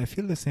 Yeah, I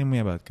feel the same way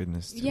about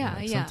goodness too. Yeah,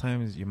 like yeah.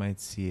 Sometimes you might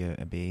see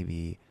a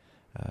baby,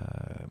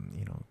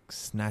 you know,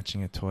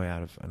 snatching a toy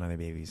out of another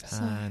baby's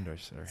hand or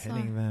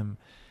hitting them.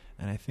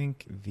 And I think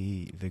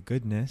the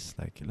goodness,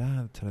 like, la,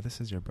 this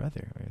is your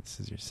brother or this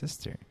is your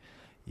sister.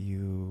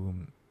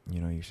 You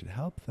know, you should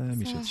help them,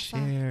 you should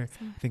share.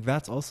 I think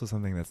that's also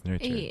something that's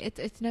nurtured. إيه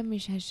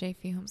تنميش هالشيء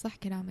فيهم، صح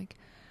كلامك.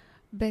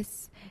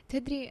 بس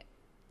تدري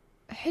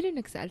حلو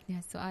انك سألتني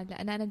هالسؤال،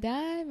 لأن أنا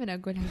دائما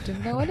أقول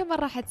هالجملة ولا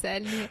مرة حد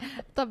سألني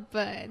طب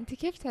أنت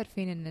كيف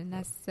تعرفين إن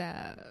الناس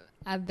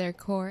at their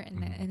core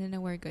إننا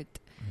we're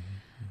good.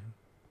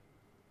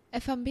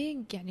 If I'm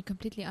being يعني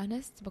completely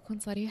honest بكون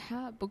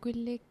صريحة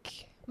بقول لك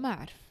ما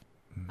أعرف.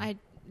 I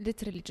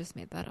literally just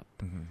made that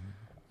up.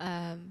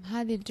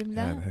 هذه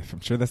الجملة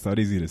I'm sure that's not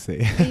easy to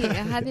say.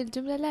 هذه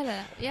الجملة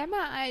لا يعني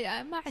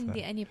ما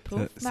عندي any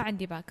proof، ما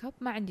عندي باك اب،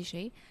 ما عندي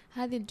شيء.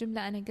 هذه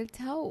الجملة أنا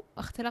قلتها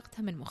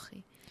واختلقتها من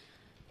مخي.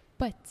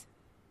 But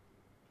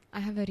I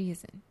have a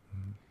reason.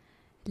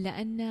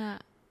 لأن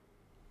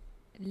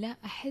لا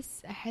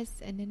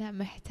أحس أننا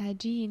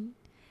محتاجين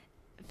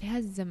في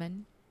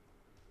هالزمن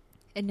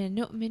أن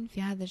نؤمن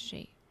في هذا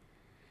الشيء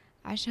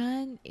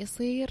عشان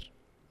يصير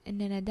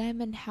أننا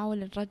دائما نحاول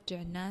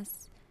نرجع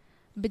الناس،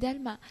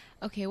 بدل ما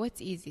okay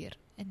what's easier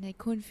أن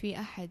يكون في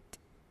أحد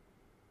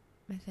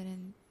مثلا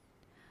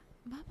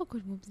ما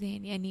بقول مو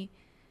بزين، يعني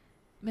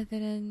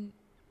مثلا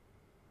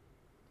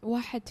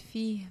واحد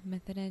فيه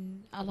مثلا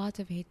a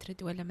lot of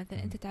hatred، ولا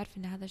مثلا أنت تعرف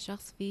أن هذا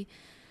الشخص فيه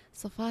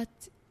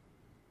صفات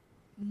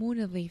مو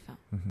نظيفة.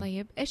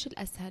 طيب إيش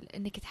الأسهل،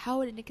 أنك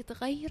تحاول أنك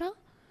تغيره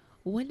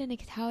ولا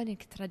أنك تحاول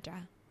أنك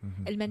ترجعه؟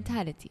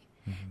 المنتاليتي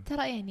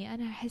ترى يعني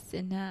أنا أحس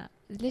أنه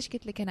ليش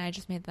قلت لك أنا I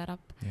just made that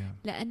up،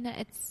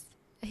 لأن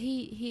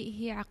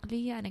هي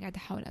عقلية أنا قاعدة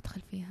أحاول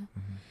أدخل فيها.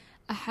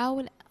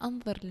 أحاول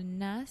أنظر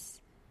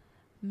للناس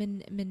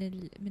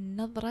من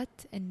نظرة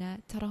أن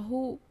ترى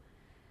هو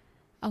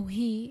أو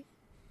هي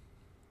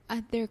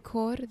at their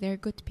core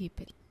they're good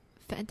people،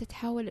 فأنت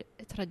تحاول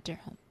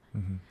ترجعهم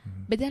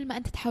بدل ما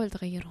أنت تحاول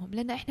تغيرهم،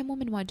 لأن إحنا مو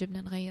من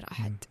واجبنا نغير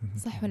أحد،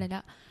 صح ولا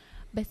لا؟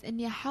 بس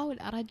إني أحاول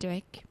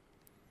أرجعك،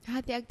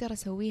 هذه أقدر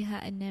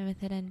أسويها. أن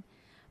مثلا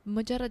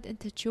مجرد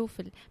أنت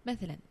تشوف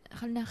مثلا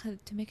خلنا ناخذ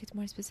to make it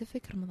more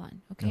specific رمضان،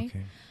 أوكي؟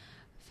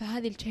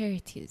 فهذه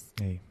الcharities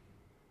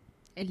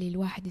اللي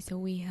الواحد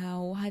يسويها،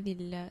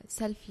 وهذه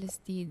selfless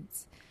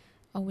deeds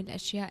أو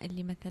الأشياء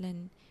اللي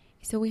مثلا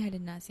يسويها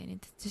للناس، يعني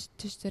أنت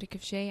تشترك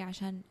في شيء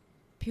عشان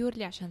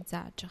purely عشان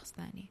تساعد شخص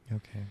ثاني.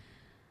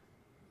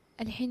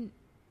 الحين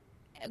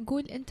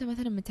قول أنت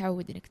مثلا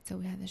متعود إنك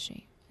تسوي هذا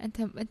الشيء،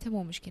 أنت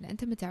مو مشكلة،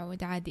 أنت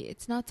متعود عادي،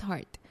 it's not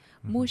hard،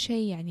 مو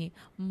شيء يعني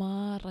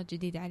مرة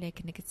جديد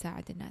عليك إنك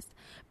تساعد الناس.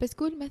 بس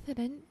قول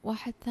مثلا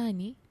واحد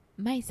ثاني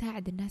ما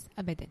يساعد الناس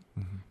أبدا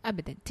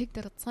أبدا،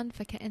 تقدر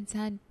تصنفه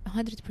كإنسان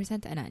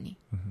 100% أناني.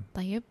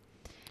 طيب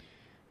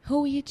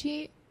هو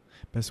يجي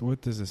بس what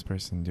does this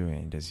person do?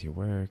 And does he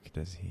work?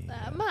 Does he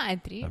ما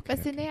أدري.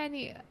 بس إنه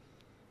يعني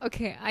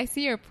okay I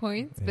see your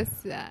point،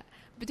 بس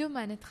بدون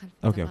ما ندخل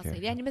في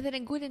التفاصيل. يعني مثلا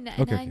نقول إن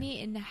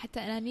أناني إن حتى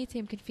أنانيته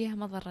يمكن فيها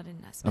مضرة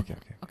للناس مثلا.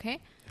 okay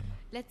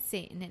let's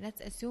say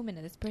let's assume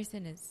إن this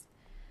person is.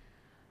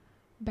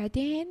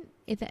 بعدين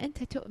إذا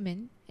أنت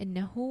تؤمن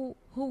إنه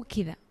هو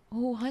كذا،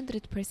 هو 100%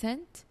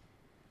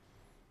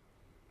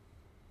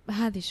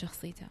 هذه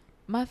شخصيته،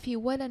 ما في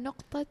ولا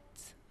نقطة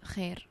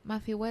خير، ما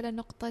في ولا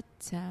نقطة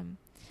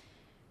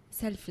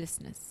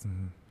selflessness،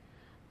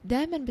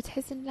 دائما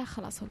بتحس إن لا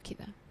خلاص هو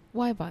كذا،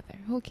 why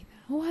bother، هو كذا،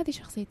 هو هذه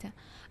شخصيته.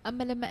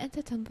 أما لما أنت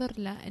تنظر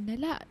له إنه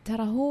لا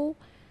ترى هو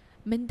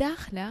من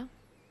داخله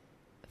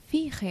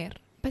في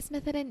خير، بس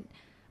مثلا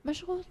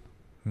مشغول،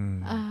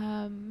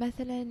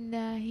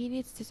 مثلا he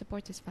needs to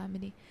support his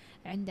family،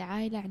 عنده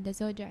عائلة، عنده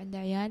زوجة، عنده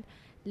عيال،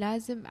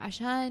 لازم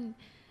عشان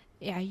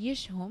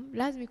يعيشهم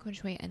لازم يكون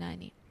شوي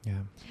أناني.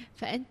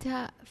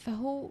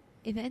 فهو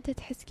إذا أنت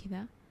تحس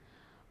كذا،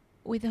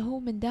 وإذا هو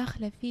من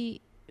داخله في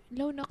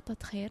لو نقطة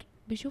خير،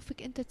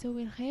 بيشوفك أنت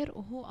تسوي الخير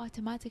وهو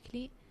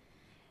automatically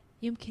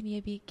يمكن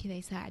يبي كذا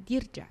يساعد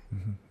يرجع.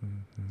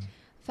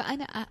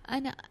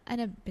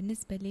 فأنا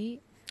بالنسبة لي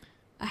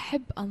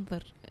أحب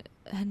أنظر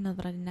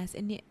هالنظرة للناس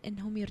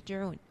إنهم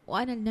يرجعون،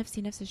 وأنا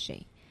لنفسي نفس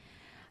الشيء.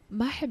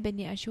 ما أحب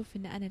إني أشوف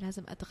إن أنا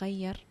لازم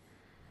أتغير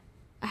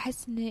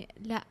أحس إني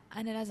لا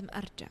أنا لازم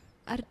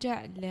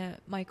أرجع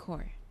لماي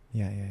كور.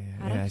 Yeah,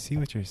 I see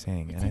what you're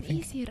saying. It's an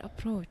easier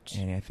approach.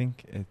 And I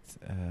think it's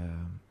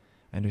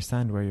I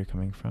understand where you're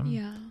coming from.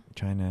 Yeah.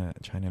 Trying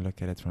to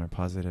look at it from a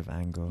positive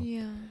angle.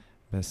 Yeah.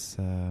 But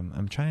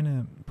I'm trying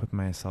to put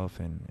myself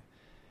in.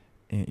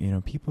 You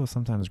know, people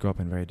sometimes grow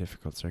up in very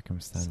difficult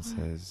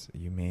circumstances.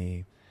 You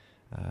may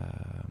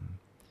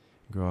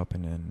grow up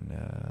in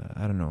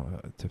I don't know,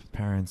 to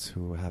parents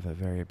who have a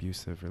very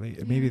abusive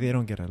relationship. Maybe they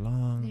don't get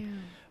along. Yeah.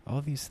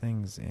 All these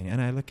things,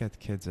 and I look at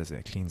kids as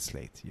a clean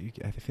slate.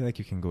 I feel like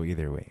you can go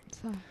either way.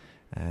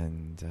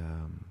 And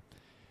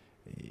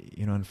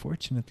you know,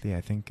 unfortunately,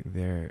 I think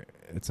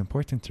it's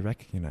important to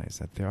recognize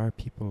that there are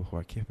people who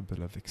are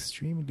capable of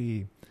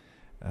extremely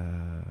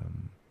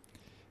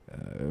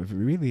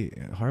really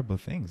horrible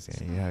things.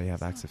 You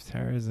have acts of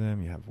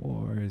terrorism, you have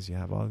wars, you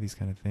have all these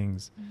kind of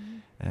things.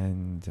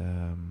 And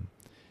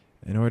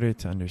in order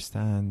to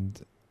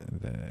understand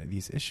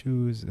these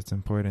issues, it's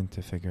important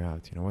to figure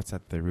out, you know, what's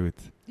at the root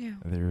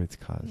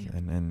cause.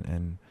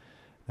 And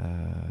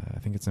I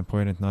think it's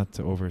important not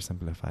to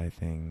oversimplify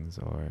things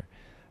or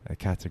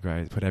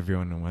categorize, put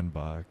everyone in one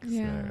box, or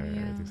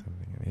do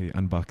something. Maybe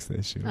unbox the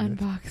issue.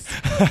 Unbox.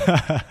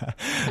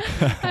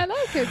 I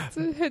like it.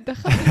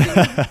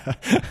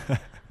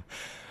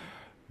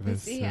 But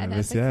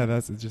yeah,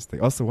 that's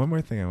interesting. Also, one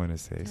more thing I want to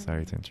say.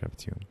 Sorry to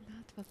interrupt you.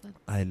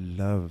 I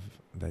love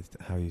that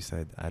how you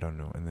said I don't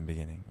know in the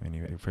beginning when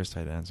you first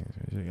started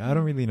answering. I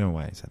don't really know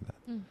why I said that.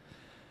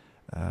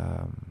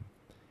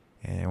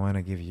 And I want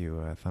to give you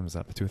a thumbs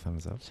up, 2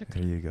 thumbs up.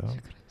 There you go.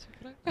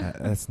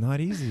 That's not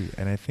easy,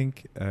 and I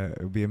think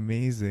it would be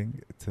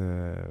amazing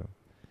to.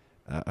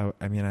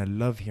 I mean, I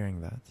love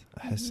hearing that.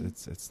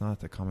 It's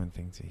not a common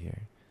thing to hear.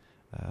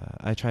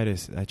 I try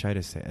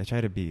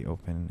to be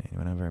open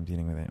whenever I'm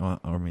dealing with it,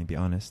 or maybe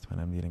honest when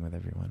I'm dealing with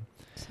everyone.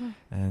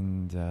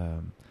 And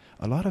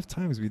a lot of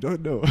times we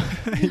don't know.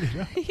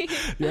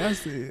 You know?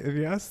 If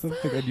you ask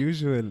something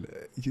unusual,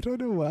 you don't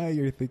know why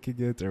you're thinking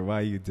it or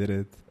why you did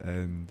it,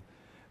 and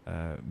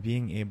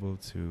being able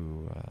to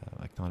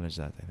acknowledge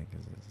that, I think,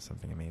 is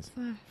something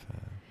amazing.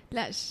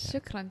 لا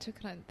شكرا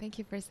thank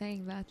you for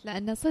saying that.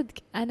 لأن صدق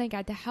أنا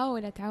قاعدة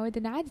أحاول أتعود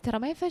أن عادي ترى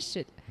ما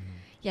يفشل.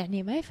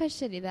 يعني ما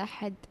يفشل إذا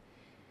أحد،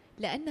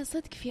 لأن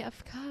صدق في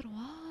أفكار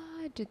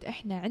واجد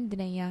إحنا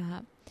عندنا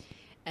إياها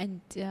and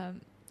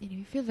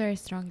we feel very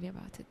strongly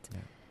about it.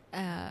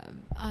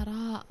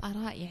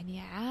 آراء يعني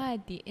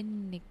عادي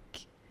إنك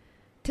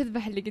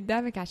تذبح اللي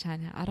قدامك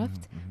عشانها،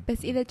 عرفت؟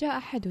 بس إذا جاء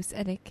أحد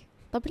وسألك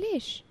طب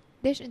ليش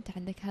أنت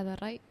عندك هذا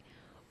الرأي؟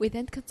 وإذا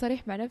أنت كنت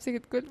صريح مع نفسك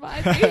تقول ما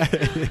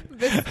أدري.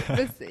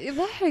 بس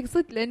يضحك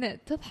صدق، لأن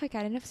تضحك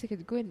على نفسك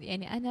تقول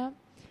يعني أنا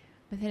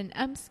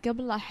مثلا أمس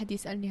قبل لا أحد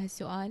يسألني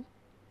هالسؤال،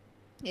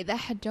 إذا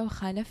أحد جو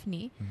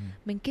خالفني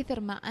من كثر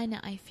ما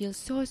أنا I feel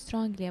so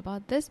strongly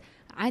about this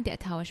عادي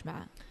أتهاوش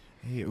معه.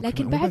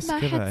 لكن بعد ما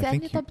أحد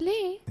سألني طب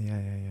ليه؟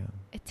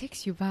 It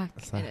takes you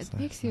back and it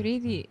makes you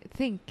really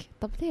think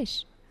طب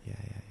ليش؟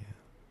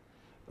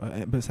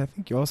 But I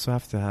think you also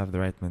have to have the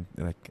right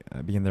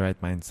be in the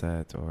right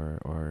mindset,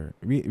 or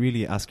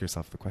really ask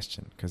yourself the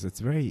question, because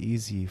it's very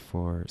easy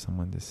for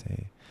someone to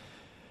say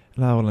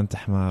لا والله أنت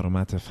حمار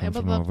وما تفهم في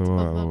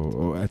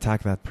الموضوع,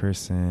 attack that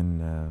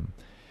person.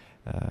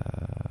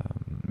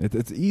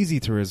 It's easy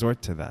to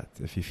resort to that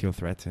if you feel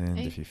threatened,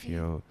 if you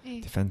feel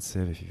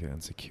defensive, if you feel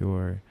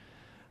insecure.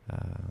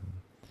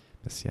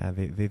 But yeah,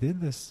 they did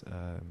this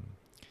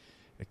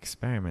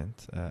experiment,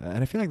 and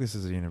I feel like this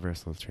is a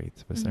universal trait.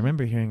 But I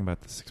remember hearing about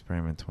this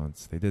experiment once.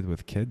 They did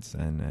with kids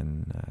and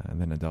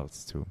then adults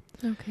too.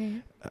 Okay.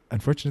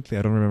 Unfortunately,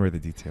 I don't remember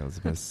the details.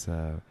 But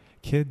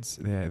kids,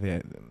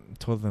 they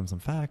told them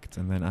some facts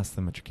and then asked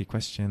them a tricky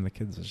question. The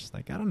kids were just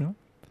like, I don't know.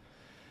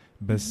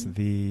 But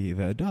the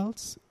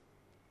adults,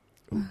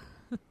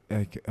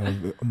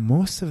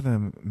 most of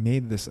them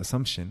made this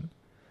assumption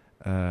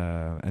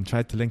and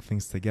tried to link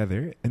things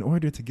together in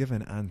order to give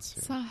an answer.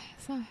 صح.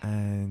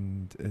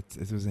 And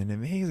it was an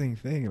amazing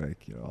thing.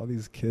 Like, you know, all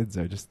these kids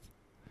are just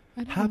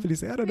happily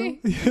say, I don't know.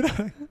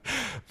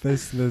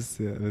 This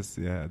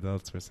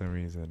adults for some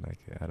reason,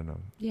 like, I don't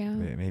know. Yeah.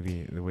 Maybe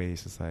the way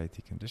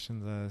society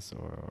conditions us,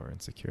 or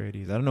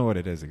insecurities. I don't know what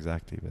it is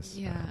exactly. But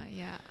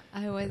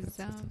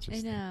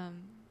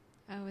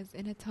I was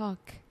in a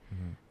talk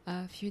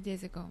a few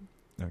days ago.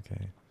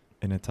 Okay.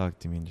 In a talk,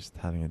 do you mean just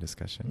having a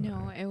discussion? No,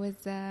 it was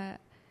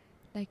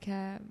like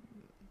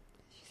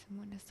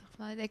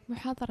like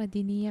محاضرة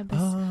دينية بس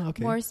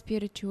okay. more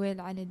spiritual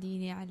على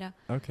ديني على.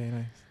 Okay,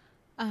 nice.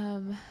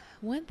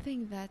 One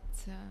thing that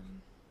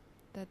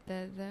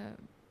the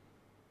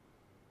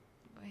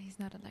he's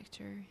not a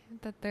lecturer,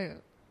 that the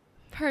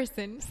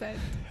person said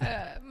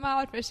ما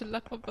أعرف إيش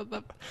اللقب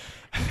بالضبط.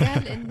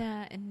 قال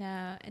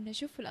إن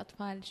شوفوا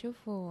الأطفال،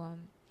 شوفوا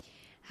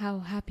how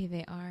happy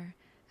they are,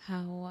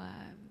 how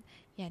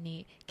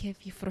يعني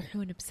كيف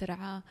يفرحون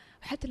بسرعة،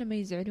 وحتى لما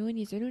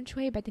يزعلون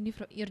شوي بعدين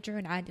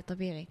يرجعون عادي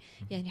طبيعي.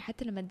 يعني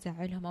حتى لما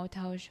تزعلهم أو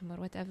تهاوشهم or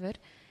whatever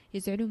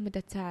يزعلون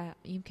مدة ساعة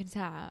يمكن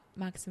ساعة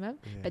ماكسيمم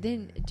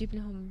بعدين تجيب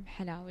لهم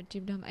حلاوة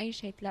تجيب لهم أي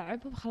شيء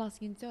تلعبهم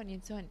خلاص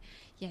ينسون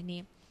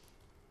يعني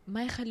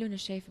ما يخلون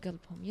الشيء في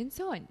قلبهم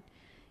ينسون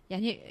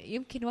يعني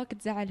يمكن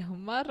وقت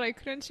زعلهم مرة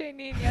يكونون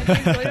شينين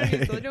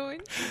يعني يصولون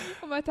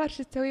وما تعرف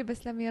شو تسوي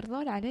بس لما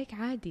يرضون عليك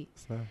عادي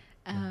صح.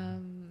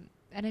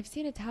 and I've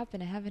seen it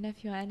happen. I have a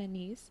nephew and a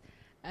niece.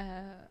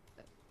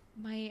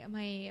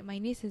 My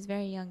niece is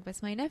very young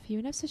بس my nephew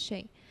نفس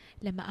الشيء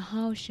لما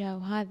أهاوشه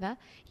وهذا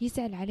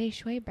يزعل عليه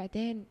شوي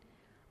بعدين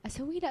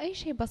أسوي له أي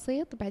شيء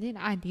بسيط بعدين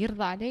عادي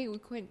يرضى عليه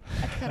ويكون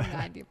أكثر من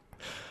عادي.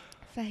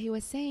 فهي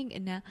was saying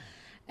إنه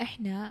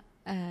إحنا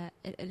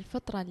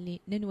الفطرة اللي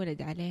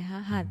ننولد عليها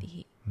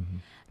هذه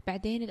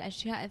بعدين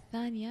الأشياء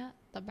الثانية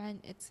طبعا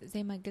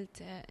زي ما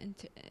قلت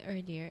أنت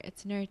earlier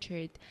it's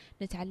nurtured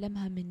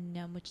نتعلمها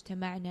من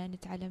مجتمعنا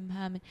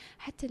نتعلمها من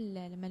حتى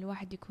لما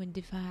الواحد يكون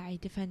دفاعي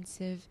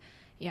defensive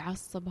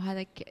يعصب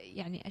وهذا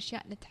يعني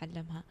أشياء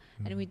نتعلمها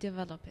and we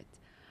develop it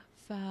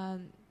ف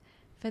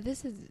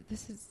this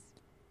is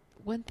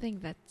one thing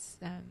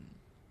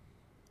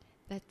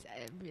that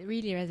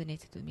really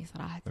resonated with me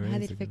صراحة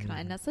هذه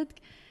الفكرة أن صدق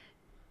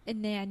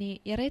إنه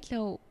يعني يا ريت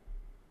لو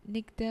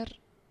نقدر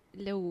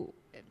لو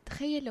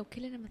تخيل لو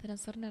كلنا مثلا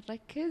صرنا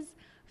نركز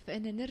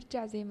فإن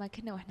نرجع زي ما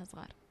كنا وإحنا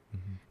صغار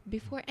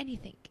before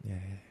anything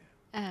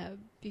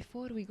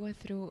before we go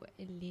through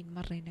اللي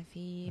مرينا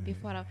فيه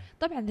before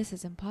طبعا this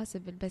is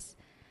impossible بس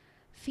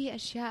في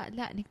أشياء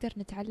لا نقدر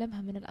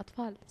نتعلمها من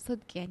الأطفال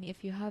صدق يعني if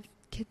you have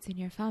kids in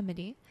your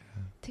family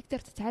تقدر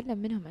تتعلم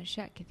منهم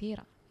أشياء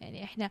كثيرة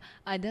يعني إحنا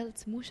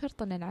adults مو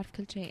شرط أن نعرف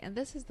كل شيء and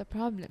this is the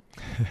problem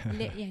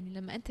يعني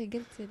لما أنت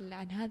قلت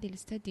عن هذه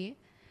الاستدي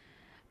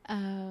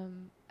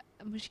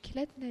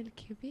مشكلتنا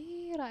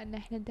الكبيرة أن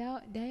إحنا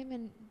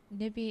دائما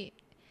نبي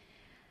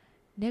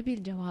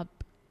الجواب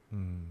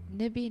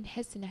نبي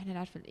نحس إن إحنا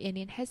نعرف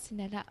يعني نحس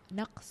إن لا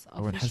نقص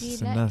أو في شيء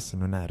نحس الناس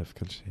إنه نعرف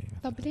كل شيء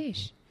طب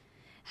ليش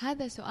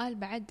هذا سؤال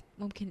بعد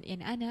ممكن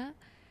يعني أنا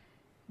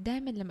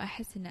دائما لما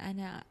أحس إن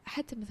أنا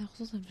حتى مثلا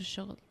خصوصا في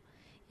الشغل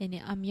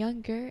يعني I'm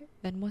younger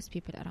than most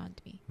people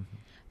around me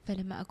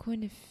فلما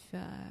أكون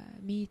في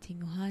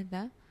meeting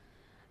وهذا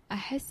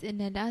أحس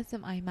إن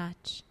لازم I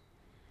match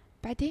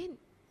بعدين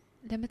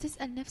لما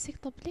تسأل نفسك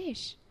طب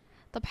ليش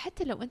طب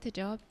حتى لو أنت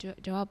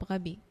جواب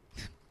غبي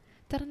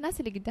ترى الناس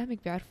اللي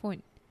قدامك بيعرفون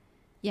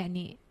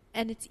يعني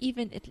and it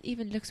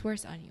even looks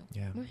worse on you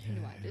مو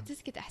حلوة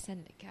تسكت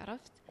أحسن لك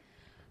عرفت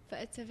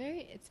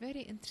it's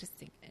very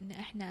interesting إن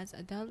إحنا as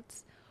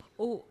adults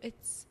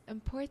it's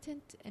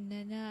important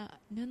إننا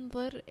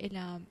ننظر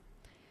إلى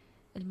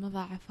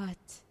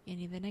المضاعفات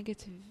يعني the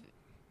negative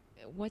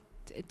what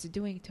it's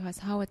doing to us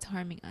how it's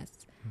harming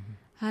us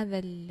هذا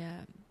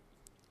ال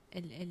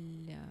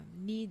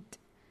need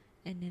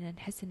إننا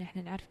نحس إن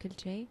إحنا نعرف كل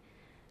شيء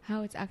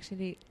how it's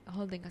actually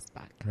holding us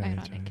back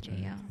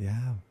ironically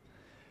yeah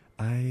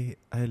I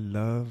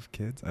love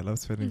kids I love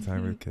spending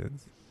time with kids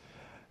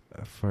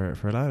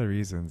for a lot of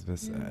reasons but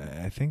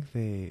I think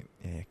they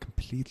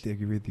completely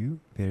agree with you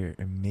they're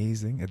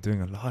amazing at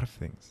doing a lot of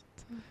things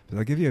but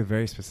I'll give you a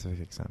very specific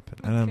example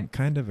and I'm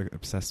kind of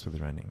obsessed with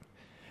running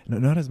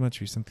not as much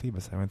recently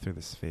but I went through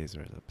this phase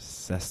where I was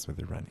obsessed with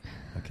the running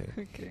okay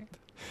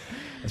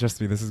trust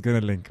me this is going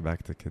to link back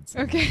to kids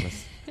okay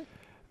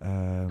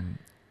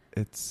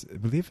it's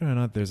believe it or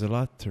not there's a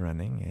lot to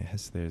running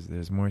yes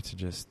there's more to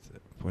just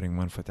putting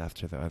one foot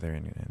after the other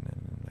and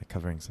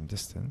covering some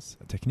distance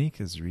technique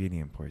is really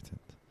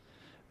important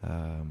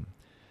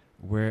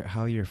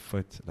how your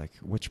foot like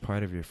which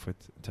part of your foot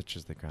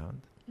touches the ground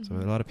so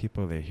a lot of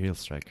people they're heel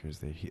strikers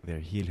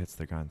their heel hits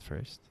the ground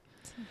first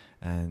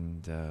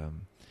and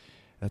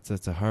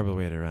that's a horrible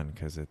way to run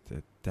because it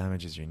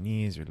damages your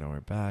knees your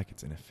lower back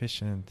it's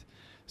inefficient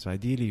so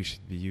ideally you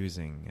should be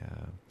using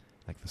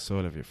like the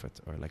sole of your foot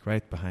or like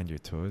right behind your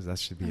toes that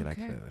should be like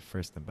the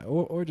first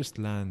or just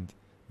land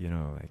you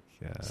know like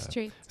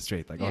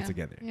straight like all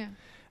together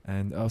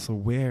and also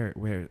where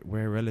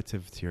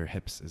relative to your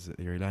hips is it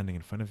you're landing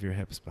in front of your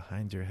hips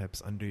behind your hips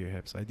under your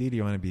hips ideally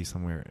you want to be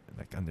somewhere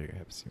like under your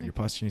hips your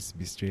posture needs to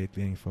be straight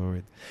leaning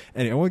forward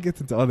anyway I won't get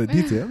into all the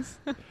details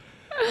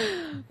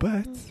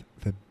but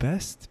the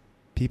best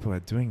people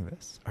at doing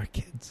this are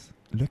kids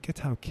look at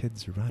how kids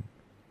run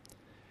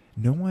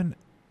no one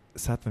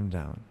sat them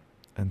down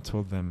and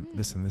told them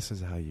listen this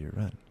is how you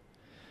run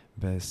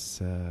but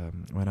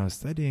when I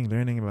was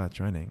learning about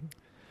running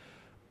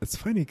it's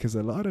funny because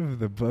a lot of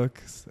the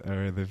books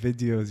or the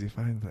videos you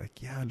find like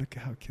look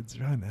at how kids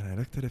run and I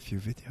looked at a few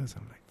videos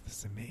I'm like this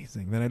is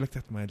amazing then I looked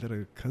at my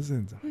little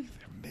cousins I'm like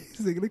they're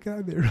amazing look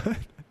how they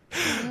run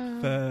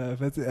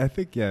but I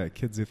think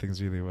kids do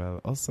things really well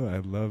also I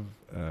love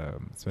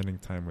spending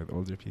time with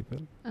older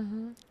people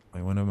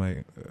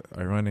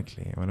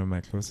ironically one of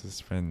my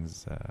closest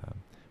friends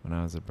when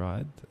I was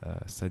abroad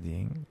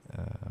studying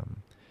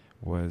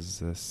was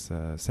this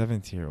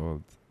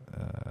 70-year-old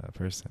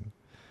person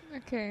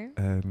okay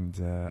and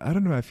I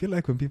don't know I feel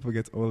like when people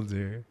get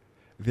older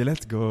they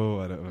let go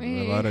on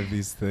a lot of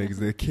these things.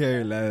 They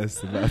care less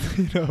about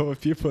what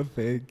people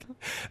think,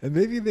 and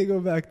maybe they go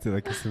back to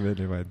like a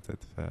similar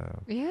mindset.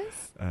 Yes.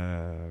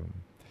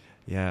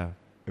 Yeah.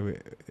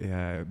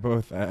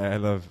 Both I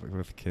love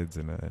both kids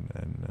and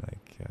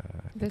like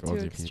I think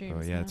older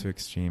people. Yeah, two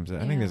extremes.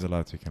 I think there's a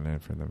lot we can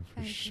learn from them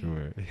for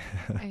sure.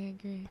 I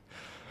agree.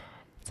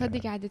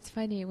 صدق قاعد it's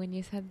funny when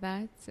you said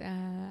that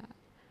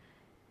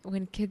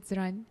when kids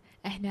run.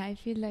 I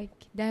feel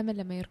like دائما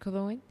لما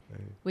يركضون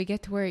we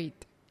get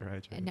worried.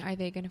 Right. And are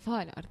they gonna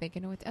fall? Are they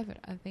gonna whatever?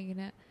 Are they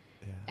gonna?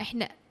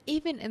 إحنا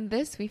even in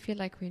this we feel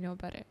like we know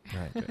better.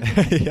 Right.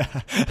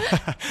 Yeah.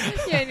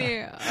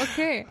 يعني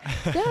okay.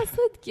 ده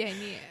صدق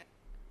يعني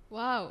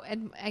wow.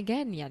 And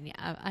again يعني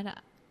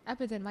أنا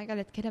أبدا ما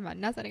قاعدة أتكلم عن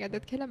الناس، أنا قاعدة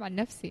أتكلم عن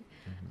نفسي.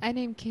 أنا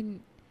يمكن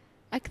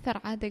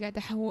أكثر عادة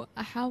قاعدة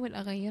أحاول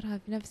أغيرها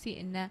في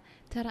نفسي إنه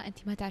ترى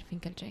أنت ما تعرفين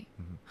كل شيء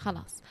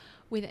خلاص،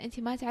 وإذا أنت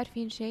ما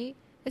تعرفين شيء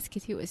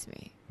اسكتي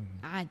واسمعي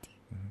عادي.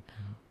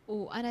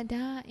 وأنا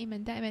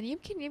دائما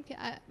يمكن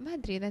ما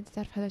أدري إذا أنت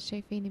تعرف هذا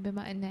الشيء فيني،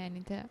 بما إنه يعني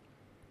أنت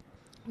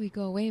we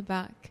go way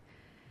back.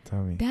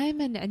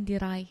 دائما عندي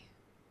رأي.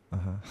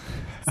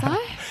 صح؟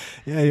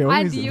 Yeah, you're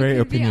always very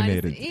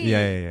opinionated.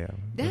 Yeah.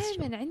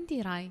 دائما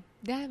عندي رأي،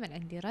 دائما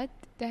عندي رد،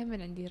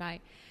 دائما عندي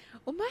رأي،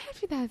 وما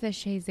أعرف إذا هذا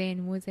الشيء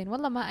زين مو زين،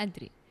 والله ما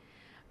أدري،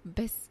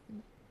 بس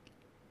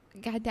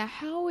قاعدة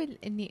أحاول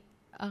إني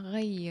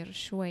أغير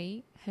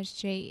شوي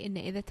هالشيء، إنه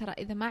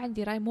إذا ما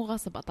عندي رأي مو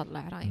غصب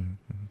أطلع رأي.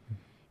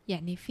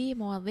 يعني في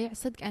مواضيع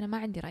صدق أنا ما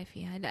عندي رأي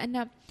فيها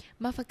لأن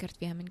ما فكرت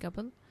فيها من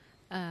قبل،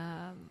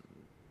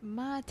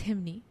 ما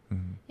تهمني،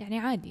 يعني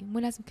عادي، مو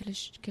لازم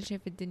كل شيء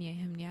في الدنيا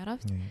يهمني،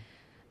 عرفت؟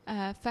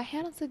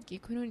 فأحيانا صدق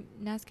يكونون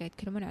ناس قاعد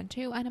يتكلمون عن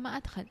شيء وأنا ما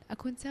أدخل،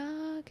 أكون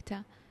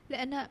ساكتة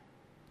لأن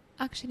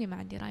أكشني ما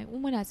عندي رأي،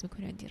 ومو لازم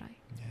يكون عندي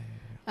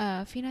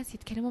رأي. في ناس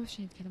يتكلمون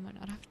عشان يتكلمون،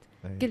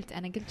 عرفت؟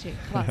 أنا قلت شيء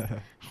خلاص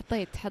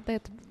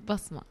حطيت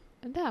بصمة،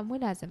 لا مو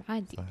لازم،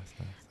 عادي.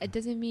 It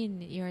doesn't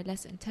mean you're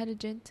less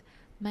intelligent،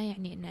 ما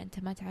يعني إن أنت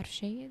ما تعرف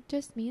شيء. It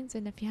just means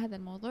إن في هذا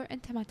الموضوع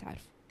أنت ما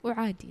تعرف،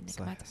 وعادي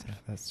إنك ما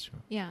تعرف. That's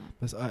true. Yeah.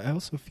 But I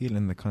also feel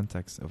in the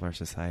context of our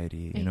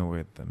society,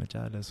 with the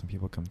majalis, when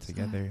people come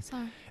together,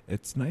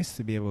 it's nice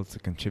to be able to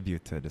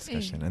contribute to a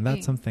discussion, and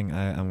that's something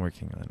I'm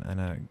working on. And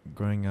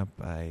growing up,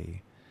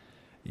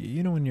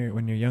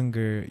 when you're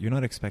younger, you're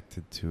not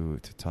expected to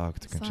talk,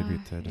 to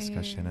contribute to a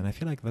discussion, and I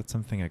feel like that's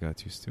something I got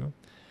used to.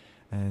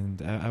 And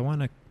I want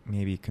to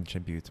maybe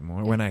contribute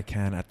more when I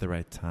can at the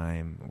right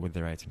time with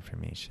the right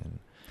information.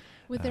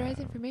 With the right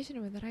information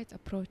and with the right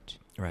approach.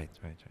 Right.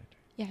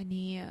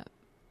 يعني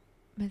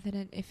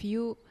مثلا if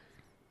you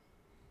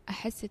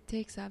أحس it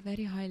takes a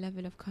very high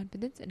level of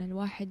confidence إن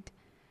الواحد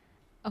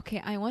okay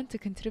I want to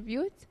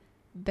contribute،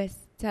 بس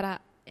ترى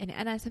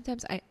يعني أنا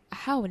sometimes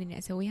أحاول إني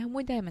أسويها،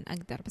 مو دائما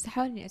أقدر، بس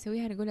أحاول إني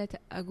أسويها.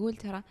 أقول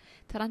ترى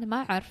أنا ما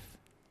أعرف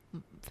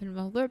في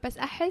الموضوع، بس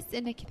أحس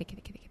إنه كذا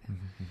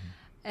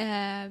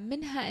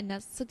منها إن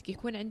الصدق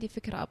يكون عندي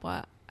فكرة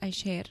أبغى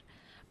أشير،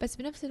 بس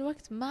بنفس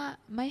الوقت ما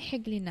يحق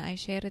لي إن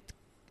أشير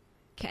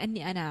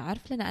كأني أنا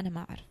أعرف، لأن أنا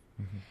ما أعرف.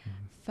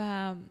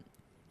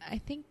 I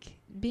think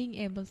being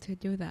able to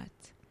do that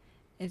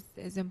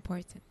is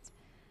important.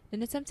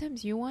 لأن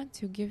sometimes you want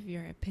to give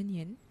your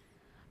opinion,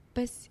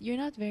 but you're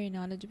not very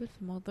knowledgeable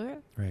في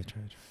الموضوع. Right.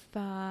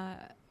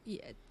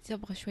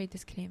 تبغى شوي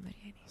disclaimer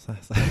يعني. صح.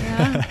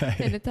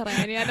 يعني ترى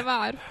يعني أنا ما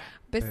أعرف،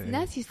 بس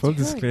ناس يستحون. Full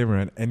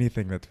disclaimer on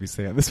anything that we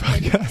say on this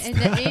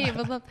podcast. إيه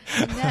بالضبط.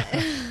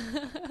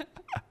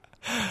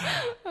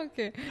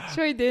 أوكي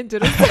شوي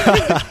dangerous.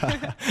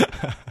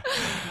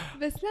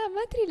 بس لا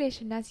ما أدري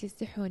ليش الناس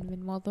يستحون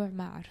من موضوع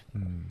ما أعرف.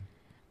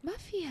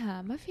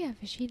 ما فيها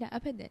فشيلة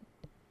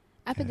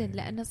أبدا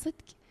لأن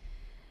صدق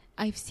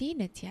I've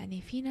seen it.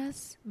 يعني في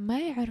ناس ما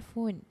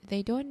يعرفون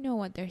they don't know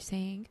what they're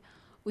saying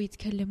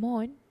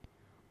ويتكلمون،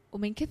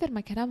 ومن كثر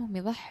ما كلامهم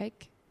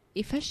يضحك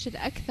يفشل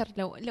أكثر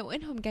لو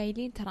إنهم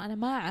قايلين ترى أنا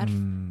ما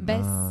أعرف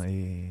بس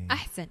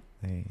أحسن.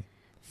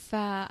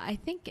 I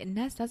think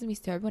الناس لازم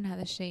يستوعبون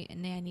هذا الشيء،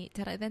 إنه يعني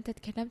ترى إذا أنت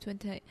تكلمت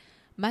وأنت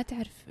ما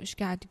تعرف إيش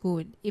قاعد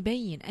تقول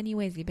يبين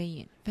anyways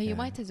فهي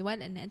might as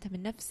well إن أنت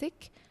من نفسك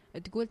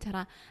تقول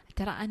ترى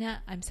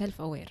أنا I'm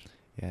self-aware.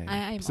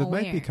 I'm so it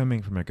might be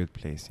coming from a good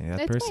place.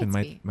 That person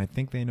might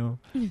think they know,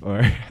 or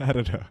I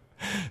don't know.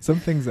 Some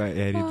things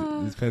it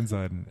depends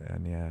on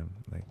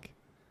like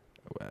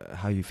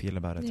how you feel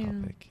about a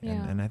topic,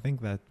 and I think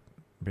that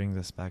brings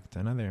us back to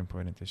another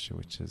important issue,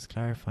 which is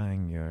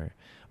clarifying your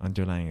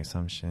underlying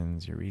assumptions,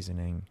 your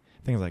reasoning,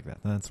 things like that.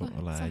 And that's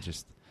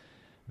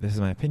this is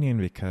my opinion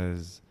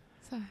because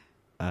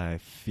I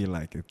feel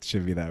like it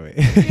should be that way,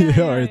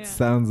 or it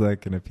sounds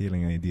like an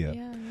appealing idea.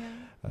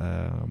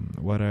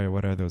 What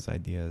are those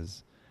ideas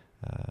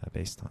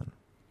based on?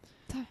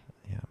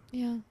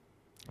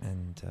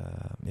 And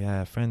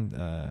a friend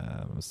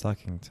was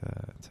talking to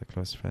a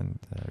close friend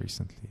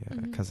recently, a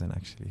cousin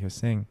actually. He was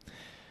saying,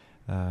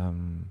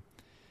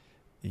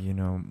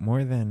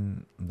 more than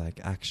like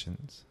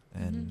actions,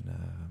 and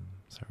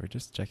so we're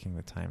just checking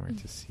the timer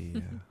to see.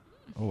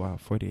 Oh wow,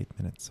 48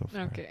 minutes so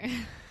far. Okay.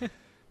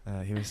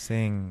 he was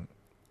saying,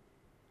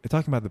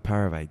 talking about the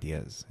power of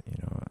ideas, you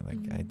know, like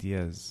Mhm.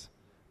 ideas,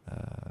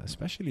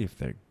 especially if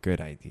they're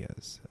good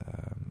ideas.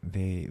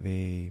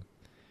 They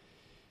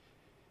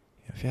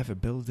if you have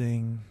a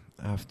building,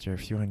 after a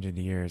few hundred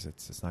years,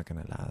 it's not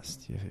going to last.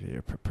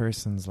 Your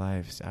person's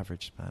life's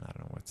average span, I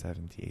don't know what,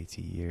 70,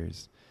 80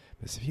 years.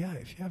 But if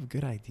you have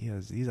good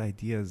ideas, these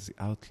ideas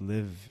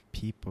outlive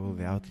people,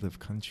 they outlive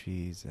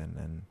countries,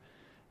 and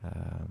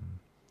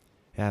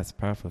yeah, it's a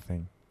powerful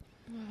thing.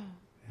 Wow.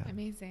 Yeah.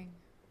 Amazing.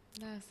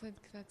 No,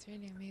 that's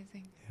really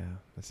amazing. Yeah.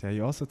 But yeah,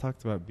 you also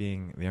talked about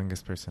being the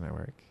youngest person at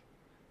work.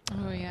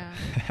 Oh, yeah.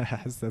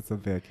 That's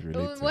something I can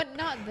relate to. What?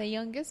 Not the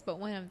youngest, but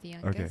one of the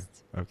youngest.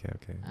 Okay.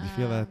 Do you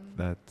feel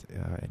that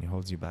and it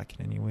holds you back in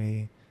any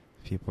way?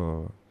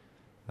 People,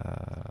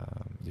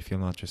 do you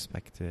feel not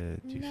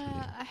respected? Do you No,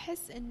 feel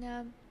أحس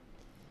إن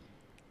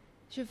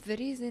شوف the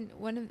reason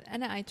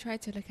I try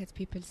to look at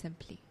people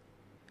simply.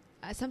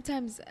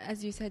 Sometimes,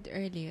 as you said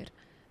earlier,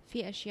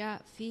 في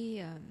أشياء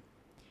في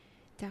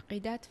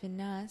تعقيدات في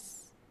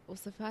الناس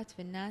وصفات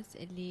في الناس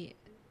اللي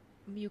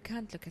you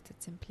can't look at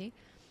it simply.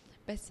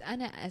 بس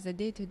أنا as a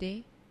day to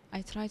day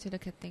I try to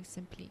look at things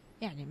simply.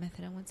 يعني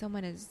مثلا when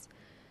someone is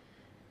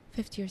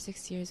 50 or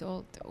 60 years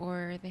old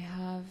or they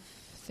have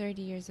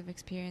 30 years of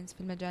experience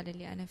في المجال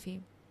اللي أنا فيه,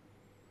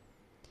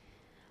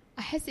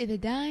 أحس إذا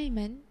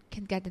دائما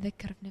كنت قاعدة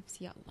أذكر في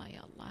نفسي يا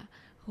الله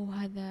هو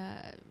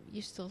هذا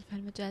يشتغل في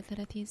هالمجال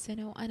 30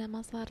 سنة وأنا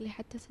ما صار لي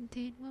حتى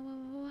سنتين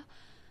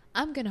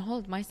I'm gonna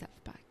hold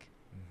myself back.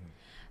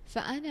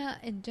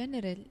 فأنا in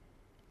general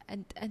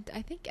and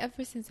I think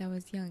ever since I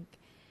was young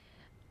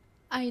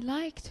I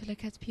like to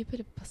look at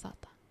people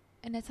ببساطة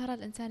أن ترى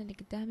الإنسان اللي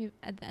قدامي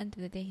at the end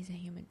of the day he's a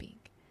human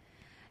being.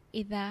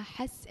 إذا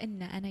حس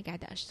أن أنا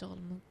قاعدة أشتغل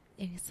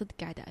يعني صدق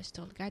قاعدة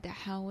أشتغل قاعدة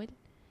أحاول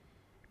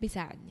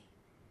بيساعدني,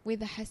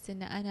 وإذا حس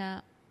أن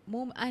أنا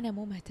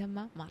مو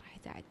مهتمة ما راح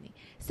يساعدني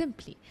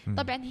simply.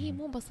 طبعا هي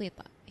مو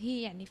بسيطة,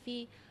 هي يعني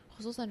في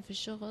خصوصا في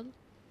الشغل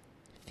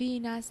في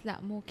ناس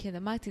لا مو كذا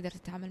ما تقدر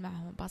تتعامل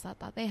معهم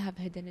ببساطة, they have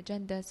hidden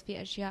agendas,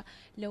 في أشياء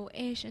لو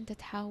إيش أنت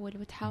تحاول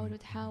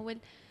وتحاول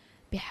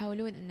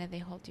بيحاولون إن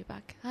they hold you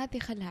back. هذه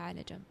خلها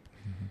على جنب.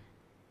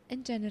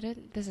 In general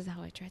this is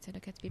how I try to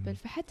look at people.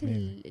 فحتى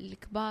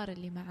الكبار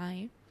اللي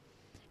معاي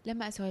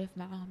لما أسولف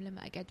معاهم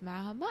لما أقعد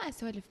معاهم ما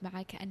أسولف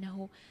معاه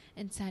كأنه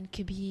إنسان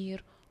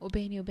كبير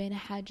وبيني وبينه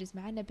حاجز,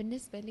 معنا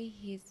بالنسبة لي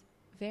he's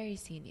very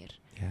senior.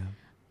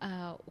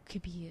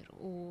 وكبير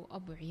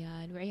وأبو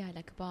عيال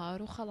وعيال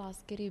كبار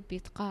وخلاص قريب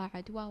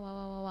بيتقاعد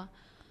و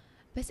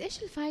بس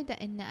إيش الفايدة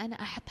إن أنا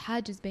أحط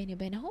حاجز بيني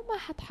وبينه, هو ما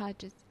أحط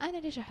حاجز, أنا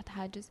ليش أحط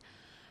حاجز؟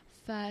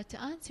 to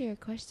answer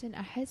your question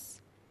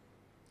أحس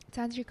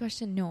to answer your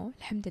question no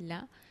الحمد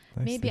لله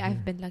maybe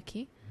I've been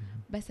lucky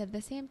but at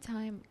the same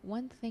time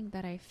one thing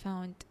that I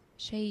found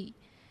شيء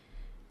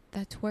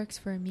that works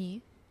for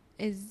me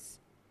is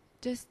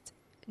just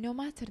no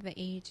matter the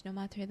age no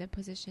matter the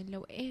position,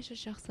 لو إيش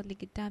الشخص اللي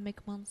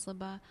قدامك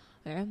منصبه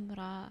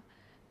عمره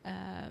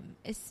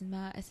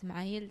اسمه اسم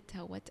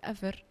عائلته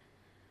whatever,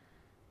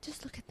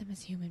 just look at them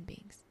as human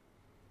beings,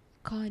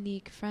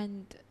 colleague,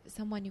 friend,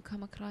 someone you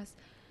come across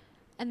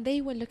and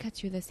they will look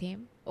at you the same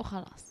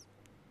وخلاص.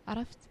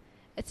 عرفت؟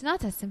 It's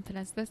not as simple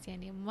as this,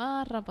 يعني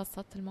مرة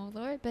بسطت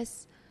الموضوع,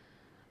 بس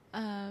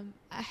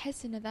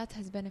أحس إن that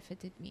has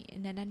benefited me.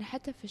 إن أنا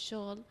حتى في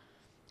الشغل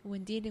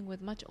when dealing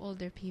with much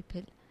older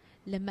people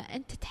لما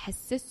أنت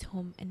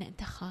تحسسهم إن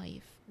أنت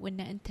خايف وإن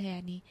أنت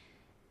يعني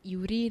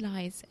you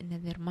realize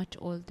إن they're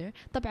much older,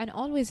 طبعا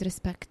always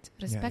respect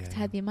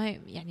هذه ما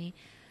يعني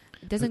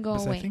doesn't go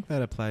away. I think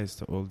that applies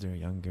to older,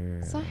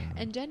 younger. صح,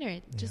 in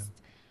general just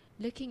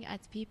looking at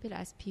people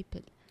as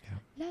people.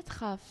 لا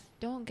تخاف,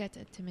 don't get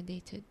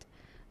intimidated.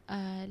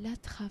 لا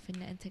تخاف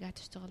إن أنت قاعد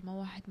تشتغل مع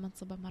واحد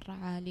منصبه مرة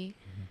عالي.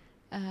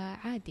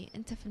 عادي,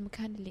 أنت في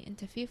المكان اللي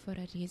أنت فيه for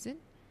a reason.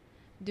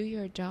 Do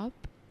your job.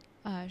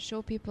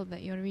 Show people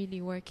that you're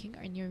really working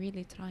and you're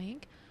really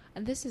trying.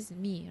 And this is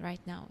me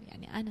right now.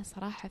 يعني أنا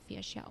صراحة في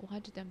أشياء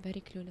واجد I'm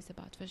very clueless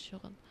about في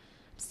الشغل.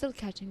 I'm still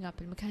catching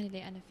up. المكان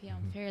اللي أنا فيه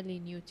I'm fairly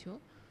new to.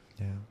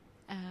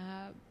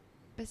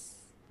 بس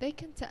they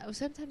can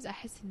sometimes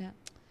أحس إنه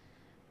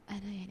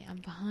أنا يعني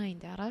I'm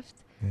behind, عرفت؟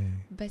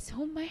 بس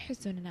هم ما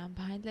يحسون إن I'm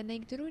behind لأن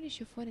يقدرون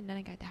يشوفون إن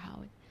أنا قاعدة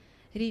أحاول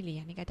really,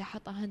 يعني قاعدة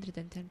أحط 110%.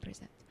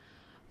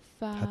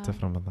 حتى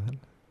في رمضان؟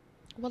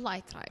 والله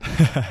I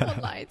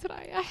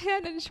try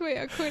أحيانا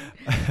شوي أكون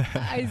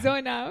I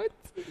zone out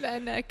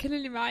لأن كل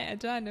اللي معي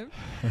أجانب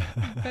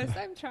بس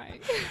I'm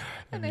trying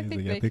and I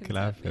think they can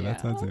help.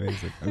 That sounds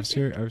amazing.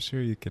 I'm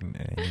sure you can.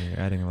 You're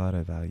adding a lot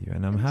of value,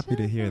 and I'm happy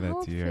to hear that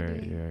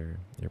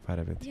you're part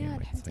of a team.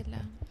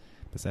 Alhamdulillah.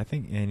 But I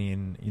think,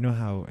 you know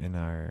how in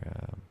our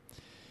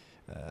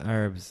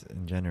Arabs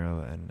in general,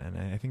 and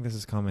I think this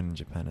is common in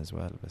Japan as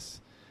well, but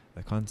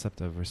the concept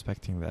of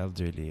respecting the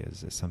elderly is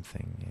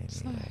something,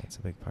 it's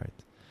a big part.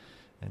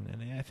 And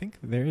I think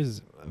there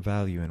is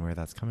value in where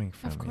that's coming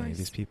from. Of course.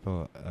 These people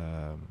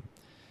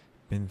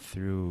been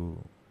through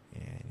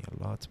a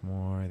lot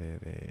more.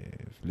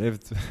 They've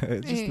lived,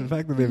 just the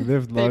fact that they've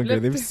lived longer,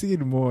 they've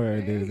seen more,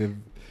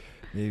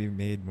 maybe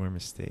made more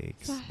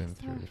mistakes, صح been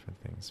through صح. different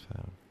things.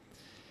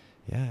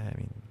 Yeah, I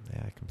mean,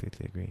 yeah, I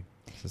completely agree.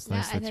 It's just Yeah,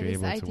 nice that and you're this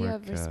able to idea work.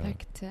 of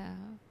respect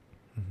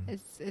Mhm.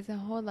 is a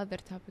whole other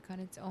topic on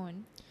its own.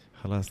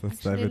 خلاص, let's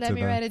Actually, dive into let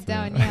me that. write it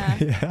down. Yeah.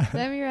 Yeah.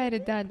 Let me write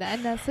it down.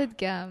 لأن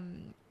صدق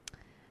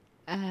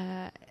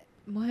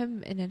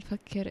مهم إن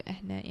نفكر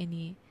إحنا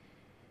يعني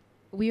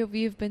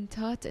we've been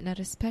taught إن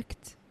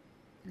respect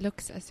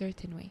looks a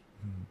certain way.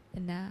 Mhm.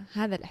 إن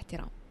هذا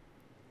الاحترام.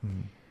 Mhm.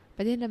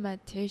 بعدين لما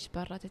تعيش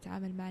برا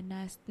تتعامل مع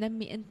الناس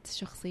تنمي أنت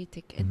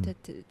شخصيتك أنت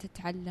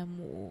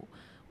تتعلم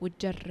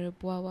وتجرب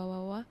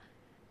و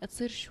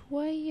تصير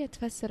شوية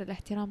تفسر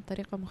الاحترام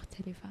بطريقة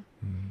مختلفة.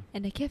 Mhm.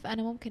 أن كيف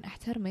أنا ممكن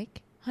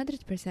أحترمك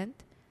 100%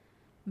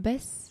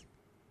 بس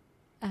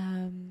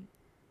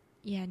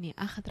يعني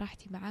أخذ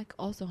راحتي معك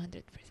also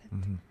 100%. Mhm.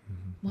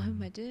 Mhm.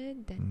 مهمة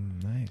جدا.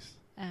 Nice.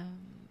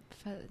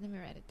 let me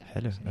write it down.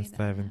 حلو. Let's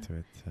dive into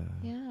it.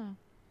 Yeah.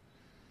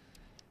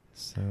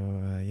 So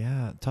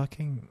yeah,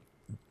 talking.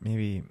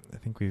 Maybe I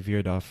think we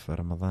veered off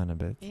Ramadan a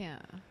bit.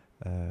 Yeah.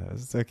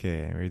 It's okay.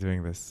 We're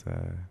doing this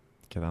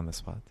get on the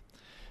spot.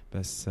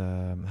 But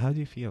how do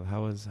you feel?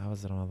 How was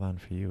Ramadan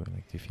for you?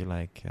 Like, do you feel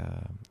like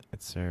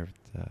it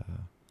served?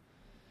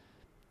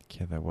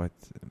 What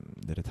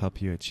did it help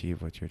you achieve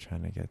what you're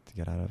trying to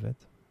get out of it?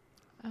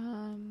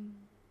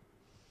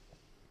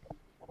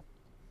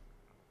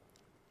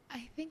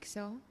 I think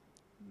so.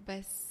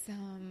 But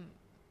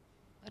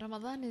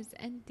Ramadan is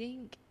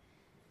ending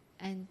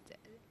and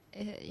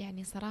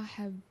يعني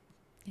صراحة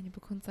يعني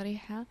بكون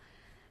صريحة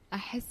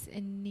أحس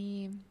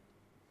إني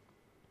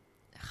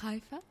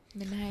خايفة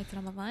من نهاية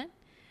رمضان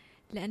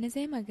لأن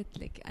زي ما قلت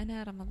لك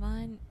أنا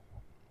رمضان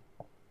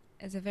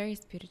is a very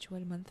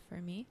spiritual month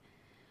for me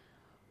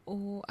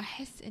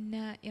وأحس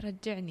إنه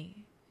يرجعني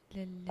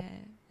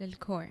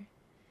للكور.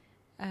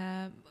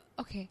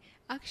 Okay,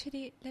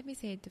 actually let me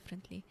say it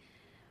differently.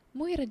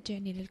 مو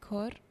يرجعني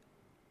للكور.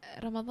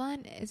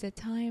 رمضان is a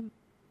time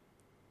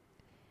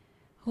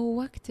هو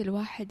وقت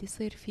الواحد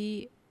يصير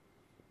فيه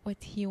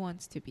what he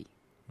wants to be.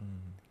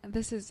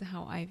 This is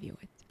how I view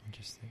it.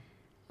 Interesting.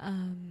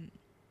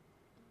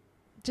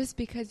 Just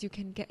because you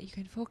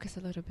can focus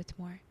a little bit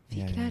more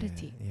في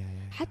clarity.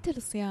 Yeah. حتى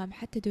الصيام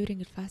حتى during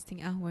the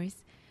fasting hours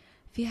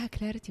فيها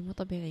clarity مو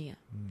طبيعية.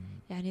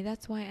 يعني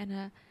that's why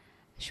أنا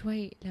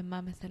شوي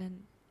لما مثلا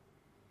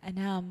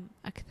أنام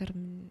أكثر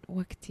من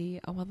وقتي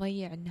أو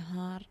أضيع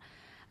النهار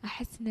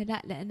أحس إنه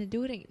لا لأن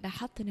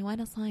لاحظت إنه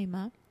وأنا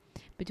صايمة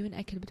بدون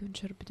أكل بدون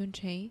شرب بدون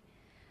شيء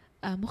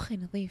مخي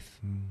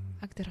نظيف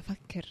أقدر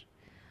أفكر.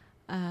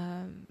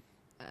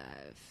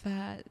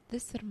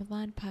 this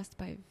Ramadan passed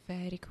by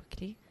very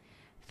quickly.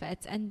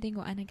 it's ending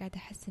وأنا قاعدة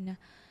أحس إنه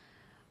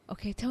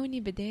أوكي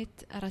توني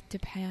بديت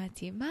أرتب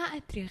حياتي. ما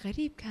أدري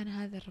غريب كان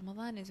هذا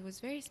الرمضان. It was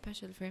very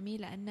special for me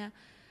لأنه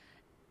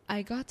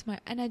I got my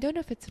and I don't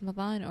know if it's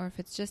Ramadan or if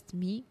it's just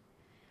me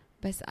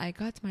بس I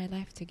got my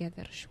life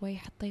together. شوي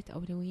حطيت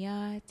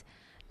أولويات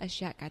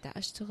أشياء قاعدة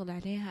أشتغل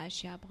عليها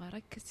أشياء أبغى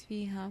أركز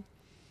فيها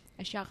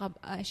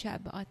أشياء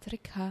أبغى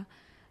أتركها.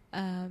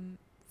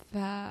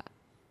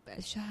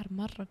 فالشهر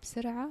مر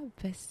بسرعة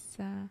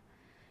بس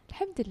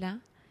الحمد لله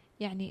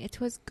يعني it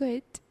was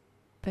good.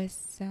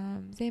 بس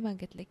زي ما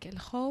قلت لك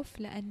الخوف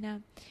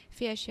لأن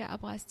في أشياء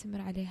أبغى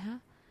أستمر عليها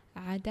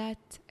عادات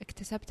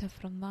اكتسبتها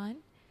في رمضان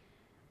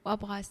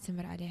وأبغى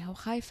أستمر عليها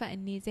وخايفة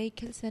أني زي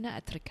كل سنة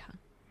أتركها.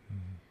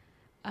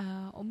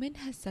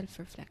 ومنها self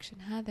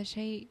reflection. هذا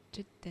شيء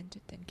جدا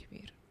جدا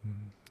كبير.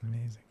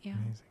 Amazing. Yeah.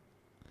 Amazing.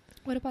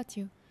 What about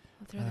you?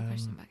 I'll throw the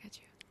question back at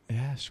you.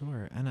 Yeah,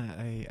 sure. And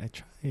I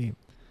try.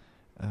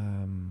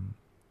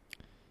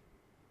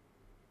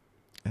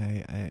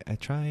 I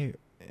try.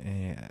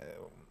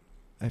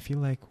 I feel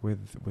like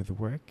with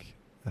work,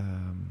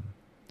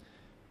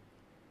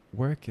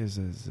 work is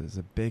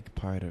a big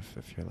part of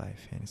your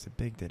life, and it's a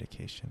big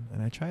dedication. And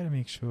I try to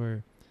make sure,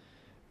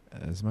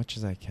 as much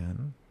as I can,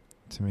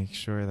 to make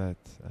sure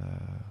that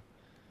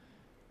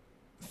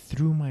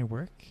through my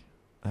work,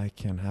 I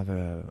can have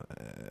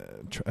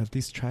at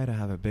least try to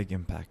have a big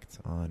impact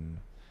on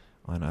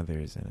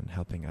others and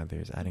helping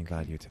others, adding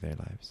value to their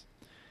lives.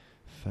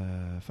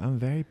 I'm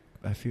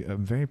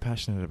very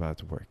passionate about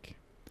work.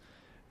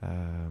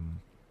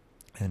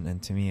 And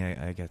to me,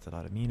 I get a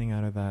lot of meaning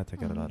out of that. I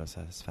get a lot of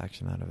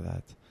satisfaction out of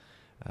that.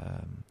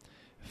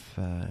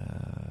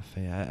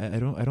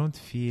 I don't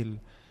feel.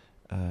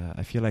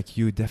 I feel like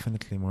you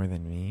definitely more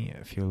than me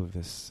feel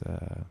this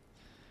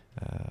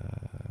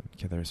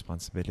the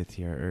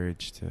responsibility or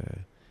urge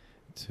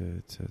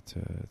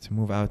to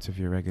move out of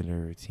your regular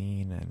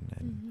routine and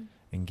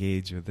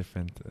engage with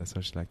different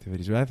social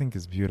activities, which I think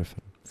is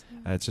beautiful.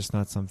 It's just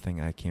not something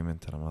I came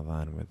into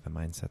Ramadan with the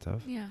mindset of.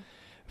 Yeah.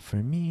 For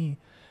me,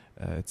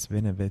 it's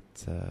been a bit,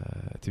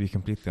 to be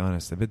completely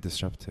honest, a bit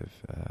disruptive.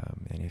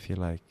 And I feel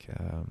like,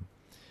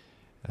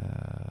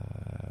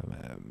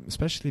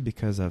 especially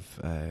because I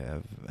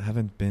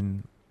haven't been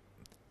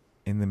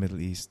in the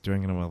Middle East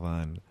during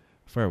Ramadan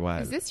for a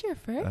while. Is this your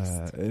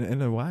first?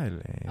 In a while.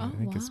 I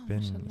think wow, it's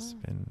been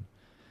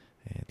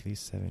at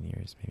least 7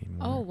 years, maybe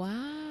more. Oh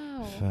wow.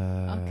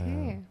 Wow.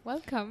 Okay.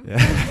 Welcome.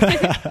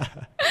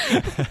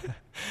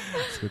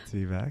 It's good to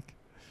be back.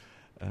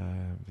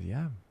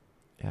 Yeah.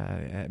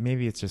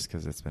 Maybe it's just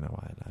because it's been a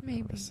while.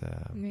 Maybe.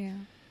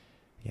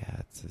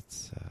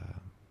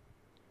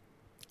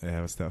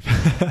 It was tough.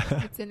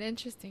 It's an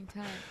interesting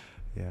time.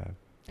 Yeah.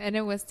 And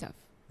it was tough.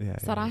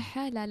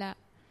 صراحة لا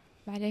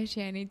معليش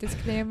يعني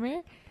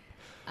disclaimer.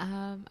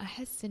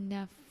 أحس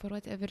إنه for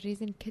whatever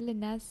reason كل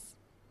الناس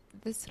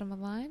this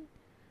رمضان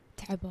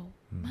تعبوا.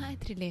 ما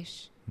أدري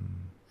ليش.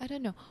 I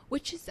don't know.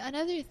 Which is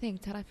another thing.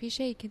 ترى في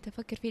شيء كنت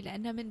أفكر فيه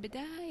لأنه من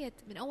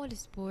أول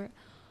أسبوع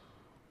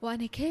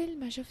وأنا كل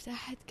ما شفت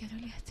أحد قالوا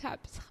لي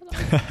تعبت خلاص.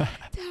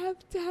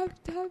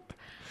 تعب.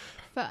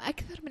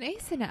 فأكثر من أي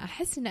سنة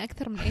أحس إنه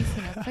أكثر من أي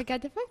سنة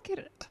فقاعد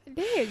أفكر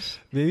ليش.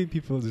 Maybe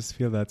people just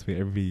feel that way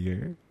every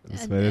year.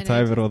 So by the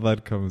time Ramadan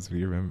comes,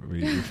 we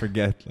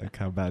forget like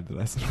how bad the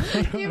last one.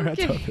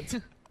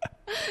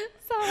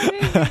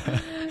 Sorry.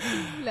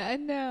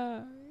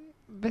 لأنه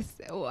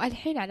بس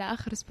والحين على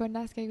آخر أسبوع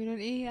الناس كانوا يقولون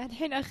إيه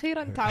الحين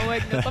أخيرا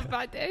تعودنا. طب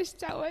بعد إيش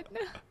تعودنا؟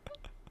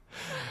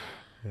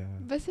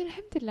 بس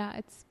الحمد لله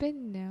it's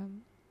been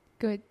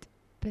good.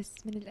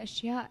 بس من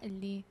الأشياء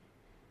اللي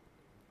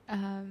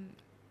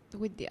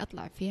ودي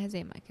أطلع فيها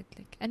زي ما قلت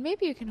لك. And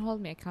maybe you can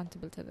hold me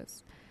accountable to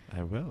this.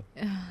 I will.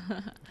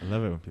 I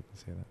love it when people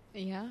say that.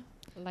 Yeah.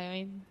 الله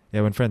يعين.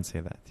 Yeah, when friends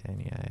say that.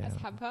 يعني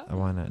أسحبها. I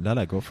wanna.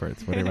 لا, go for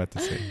it. What are you about to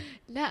say?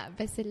 لا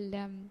بس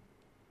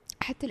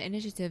حتى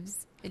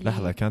الinitiatives.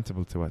 لحظة,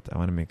 accountable to what? I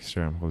want to make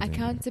sure I'm holding.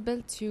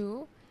 Accountable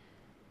to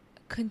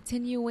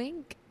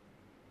continuing.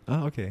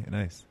 Oh, okay,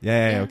 nice.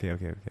 Yeah.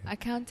 Okay.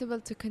 Accountable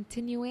to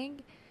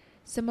continuing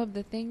some of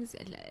the things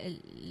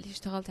اللي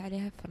اشتغلت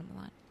عليها في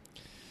رمضان.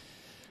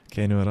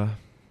 Okay, Noura.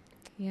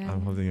 Yeah.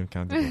 I'm holding you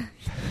accountable.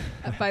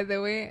 By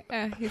the way,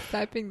 he's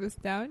typing this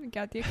down.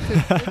 قاعد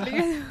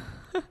يكتب.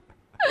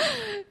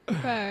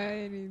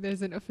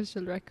 There's an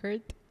official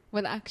record.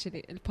 Well,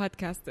 actually, the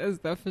podcast is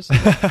the official.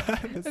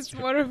 It's true.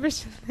 More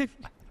official.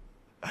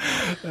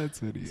 That's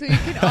funny. So you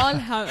can all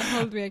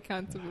hold me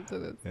accountable to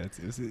this.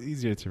 Yeah, it's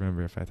easier to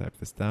remember if I type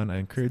this down. I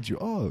encourage you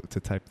all to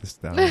type this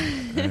down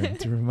and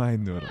to remind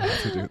Noura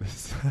to do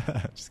this.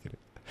 Just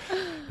kidding.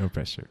 No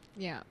pressure.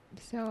 Yeah.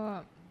 So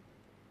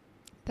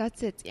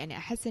that's it. يعني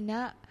أحس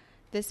إن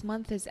this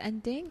month is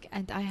ending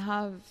and I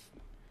have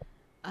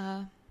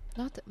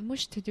not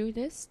much to-do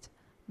list,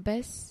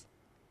 بس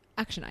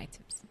action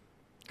items.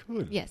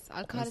 Cool. Yes,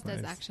 I'll call it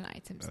as action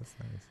items. That's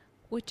nice.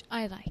 Which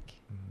I like.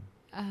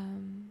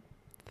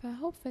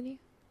 فhopefully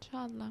إن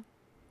شاء الله.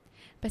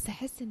 بس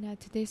أحس إن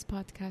today's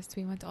podcast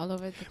we went all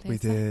over the place. We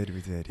did.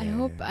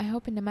 I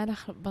hope إن ما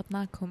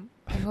لخبطناكم.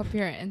 I hope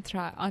you're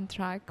on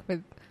track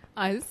with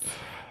us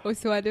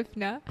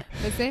وسوالفنا.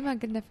 بس زي ما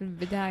قلنا في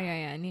البداية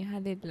يعني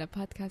هذه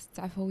البودكاست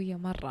عفوية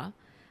مرة.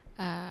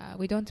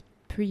 We don't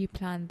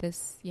pre-plan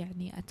this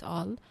يعني at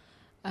all.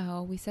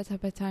 We set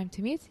up a time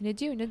to meet.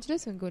 نجي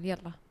ونجلس ونقول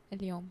يلا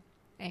اليوم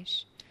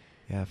إيش.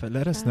 Yeah, but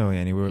let us know.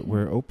 يعني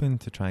we're open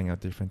to trying out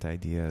different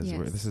ideas.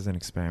 Yes. This is an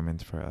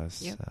experiment for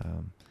us. Yep.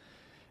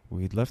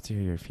 We'd love to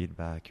hear your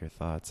feedback, your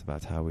thoughts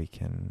about how we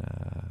can,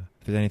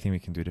 if there's anything we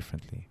can do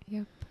differently.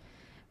 Yep.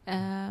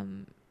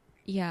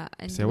 Yeah.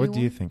 And so what do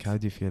you think? How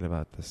do you feel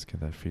about this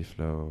kind of free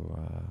flow?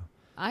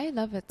 I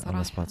love it on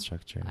the spot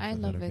structure. I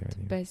love it.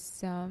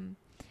 بس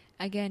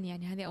again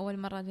يعني هذه أول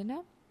مرة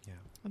لنا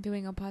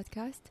doing a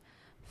podcast.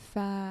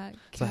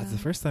 So it's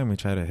the first time we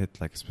try to hit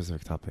like a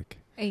specific topic.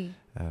 أي.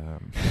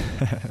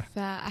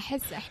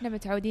 فأحس إحنا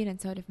متعودين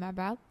نسولف مع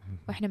بعض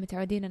وإحنا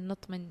متعودين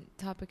ننط من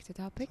topic to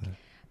topic.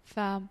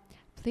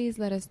 please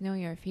let us know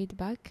your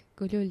feedback.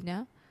 قولوا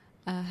لنا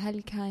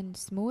هل كان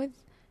smooth.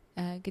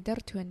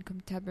 قدرتوا أنكم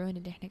تتابعون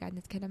اللي إحنا قاعد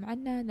نتكلم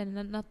عنه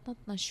لأن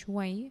نطنا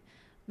شوي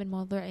من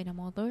موضوع إلى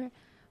موضوع.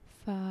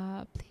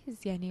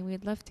 please يعني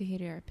we'd love to hear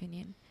your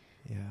opinion.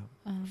 Yeah.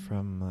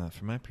 From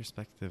my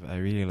perspective, I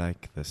really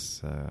like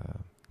this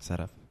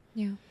setup.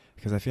 Yeah.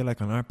 Because I feel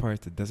like on our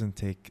part, it doesn't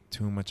take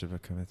too much of a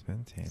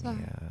commitment.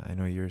 I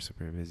know you're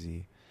super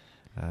busy.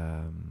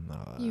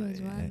 You as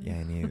well.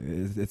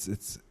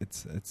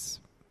 It's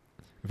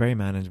very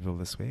manageable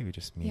this way. We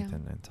just meet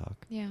and talk.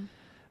 Yeah.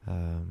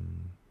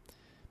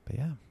 But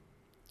yeah,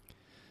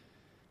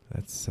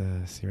 let's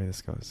see where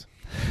this goes.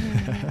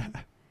 Yeah.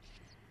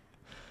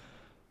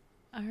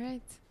 All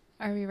right.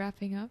 Are we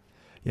wrapping up?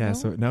 Yeah, no?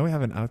 So now we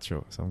have an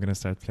outro. So I'm going to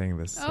start playing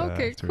this.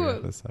 Okay, cool.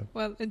 Wrap this up.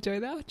 Well, enjoy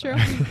the outro.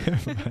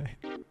 Bye.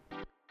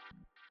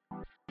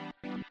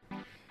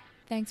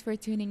 Thanks for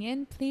tuning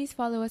in. Please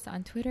follow us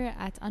on Twitter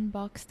at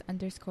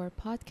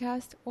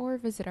unboxed_podcast or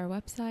visit our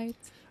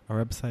website. Our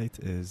website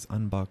is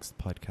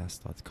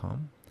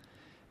unboxedpodcast.com.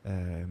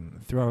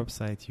 Through our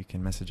website, you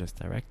can message us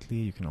directly.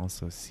 You can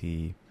also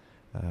see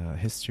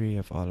history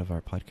of all of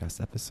our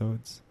podcast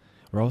episodes.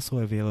 We're also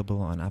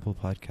available on Apple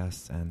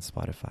Podcasts and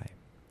Spotify.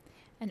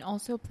 And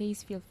also,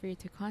 please feel free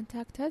to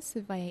contact us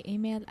via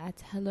email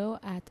at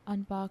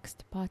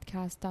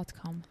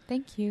hello@unboxedpodcast.com.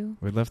 Thank you.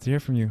 We'd love to hear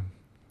from you.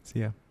 See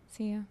ya.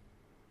 See ya.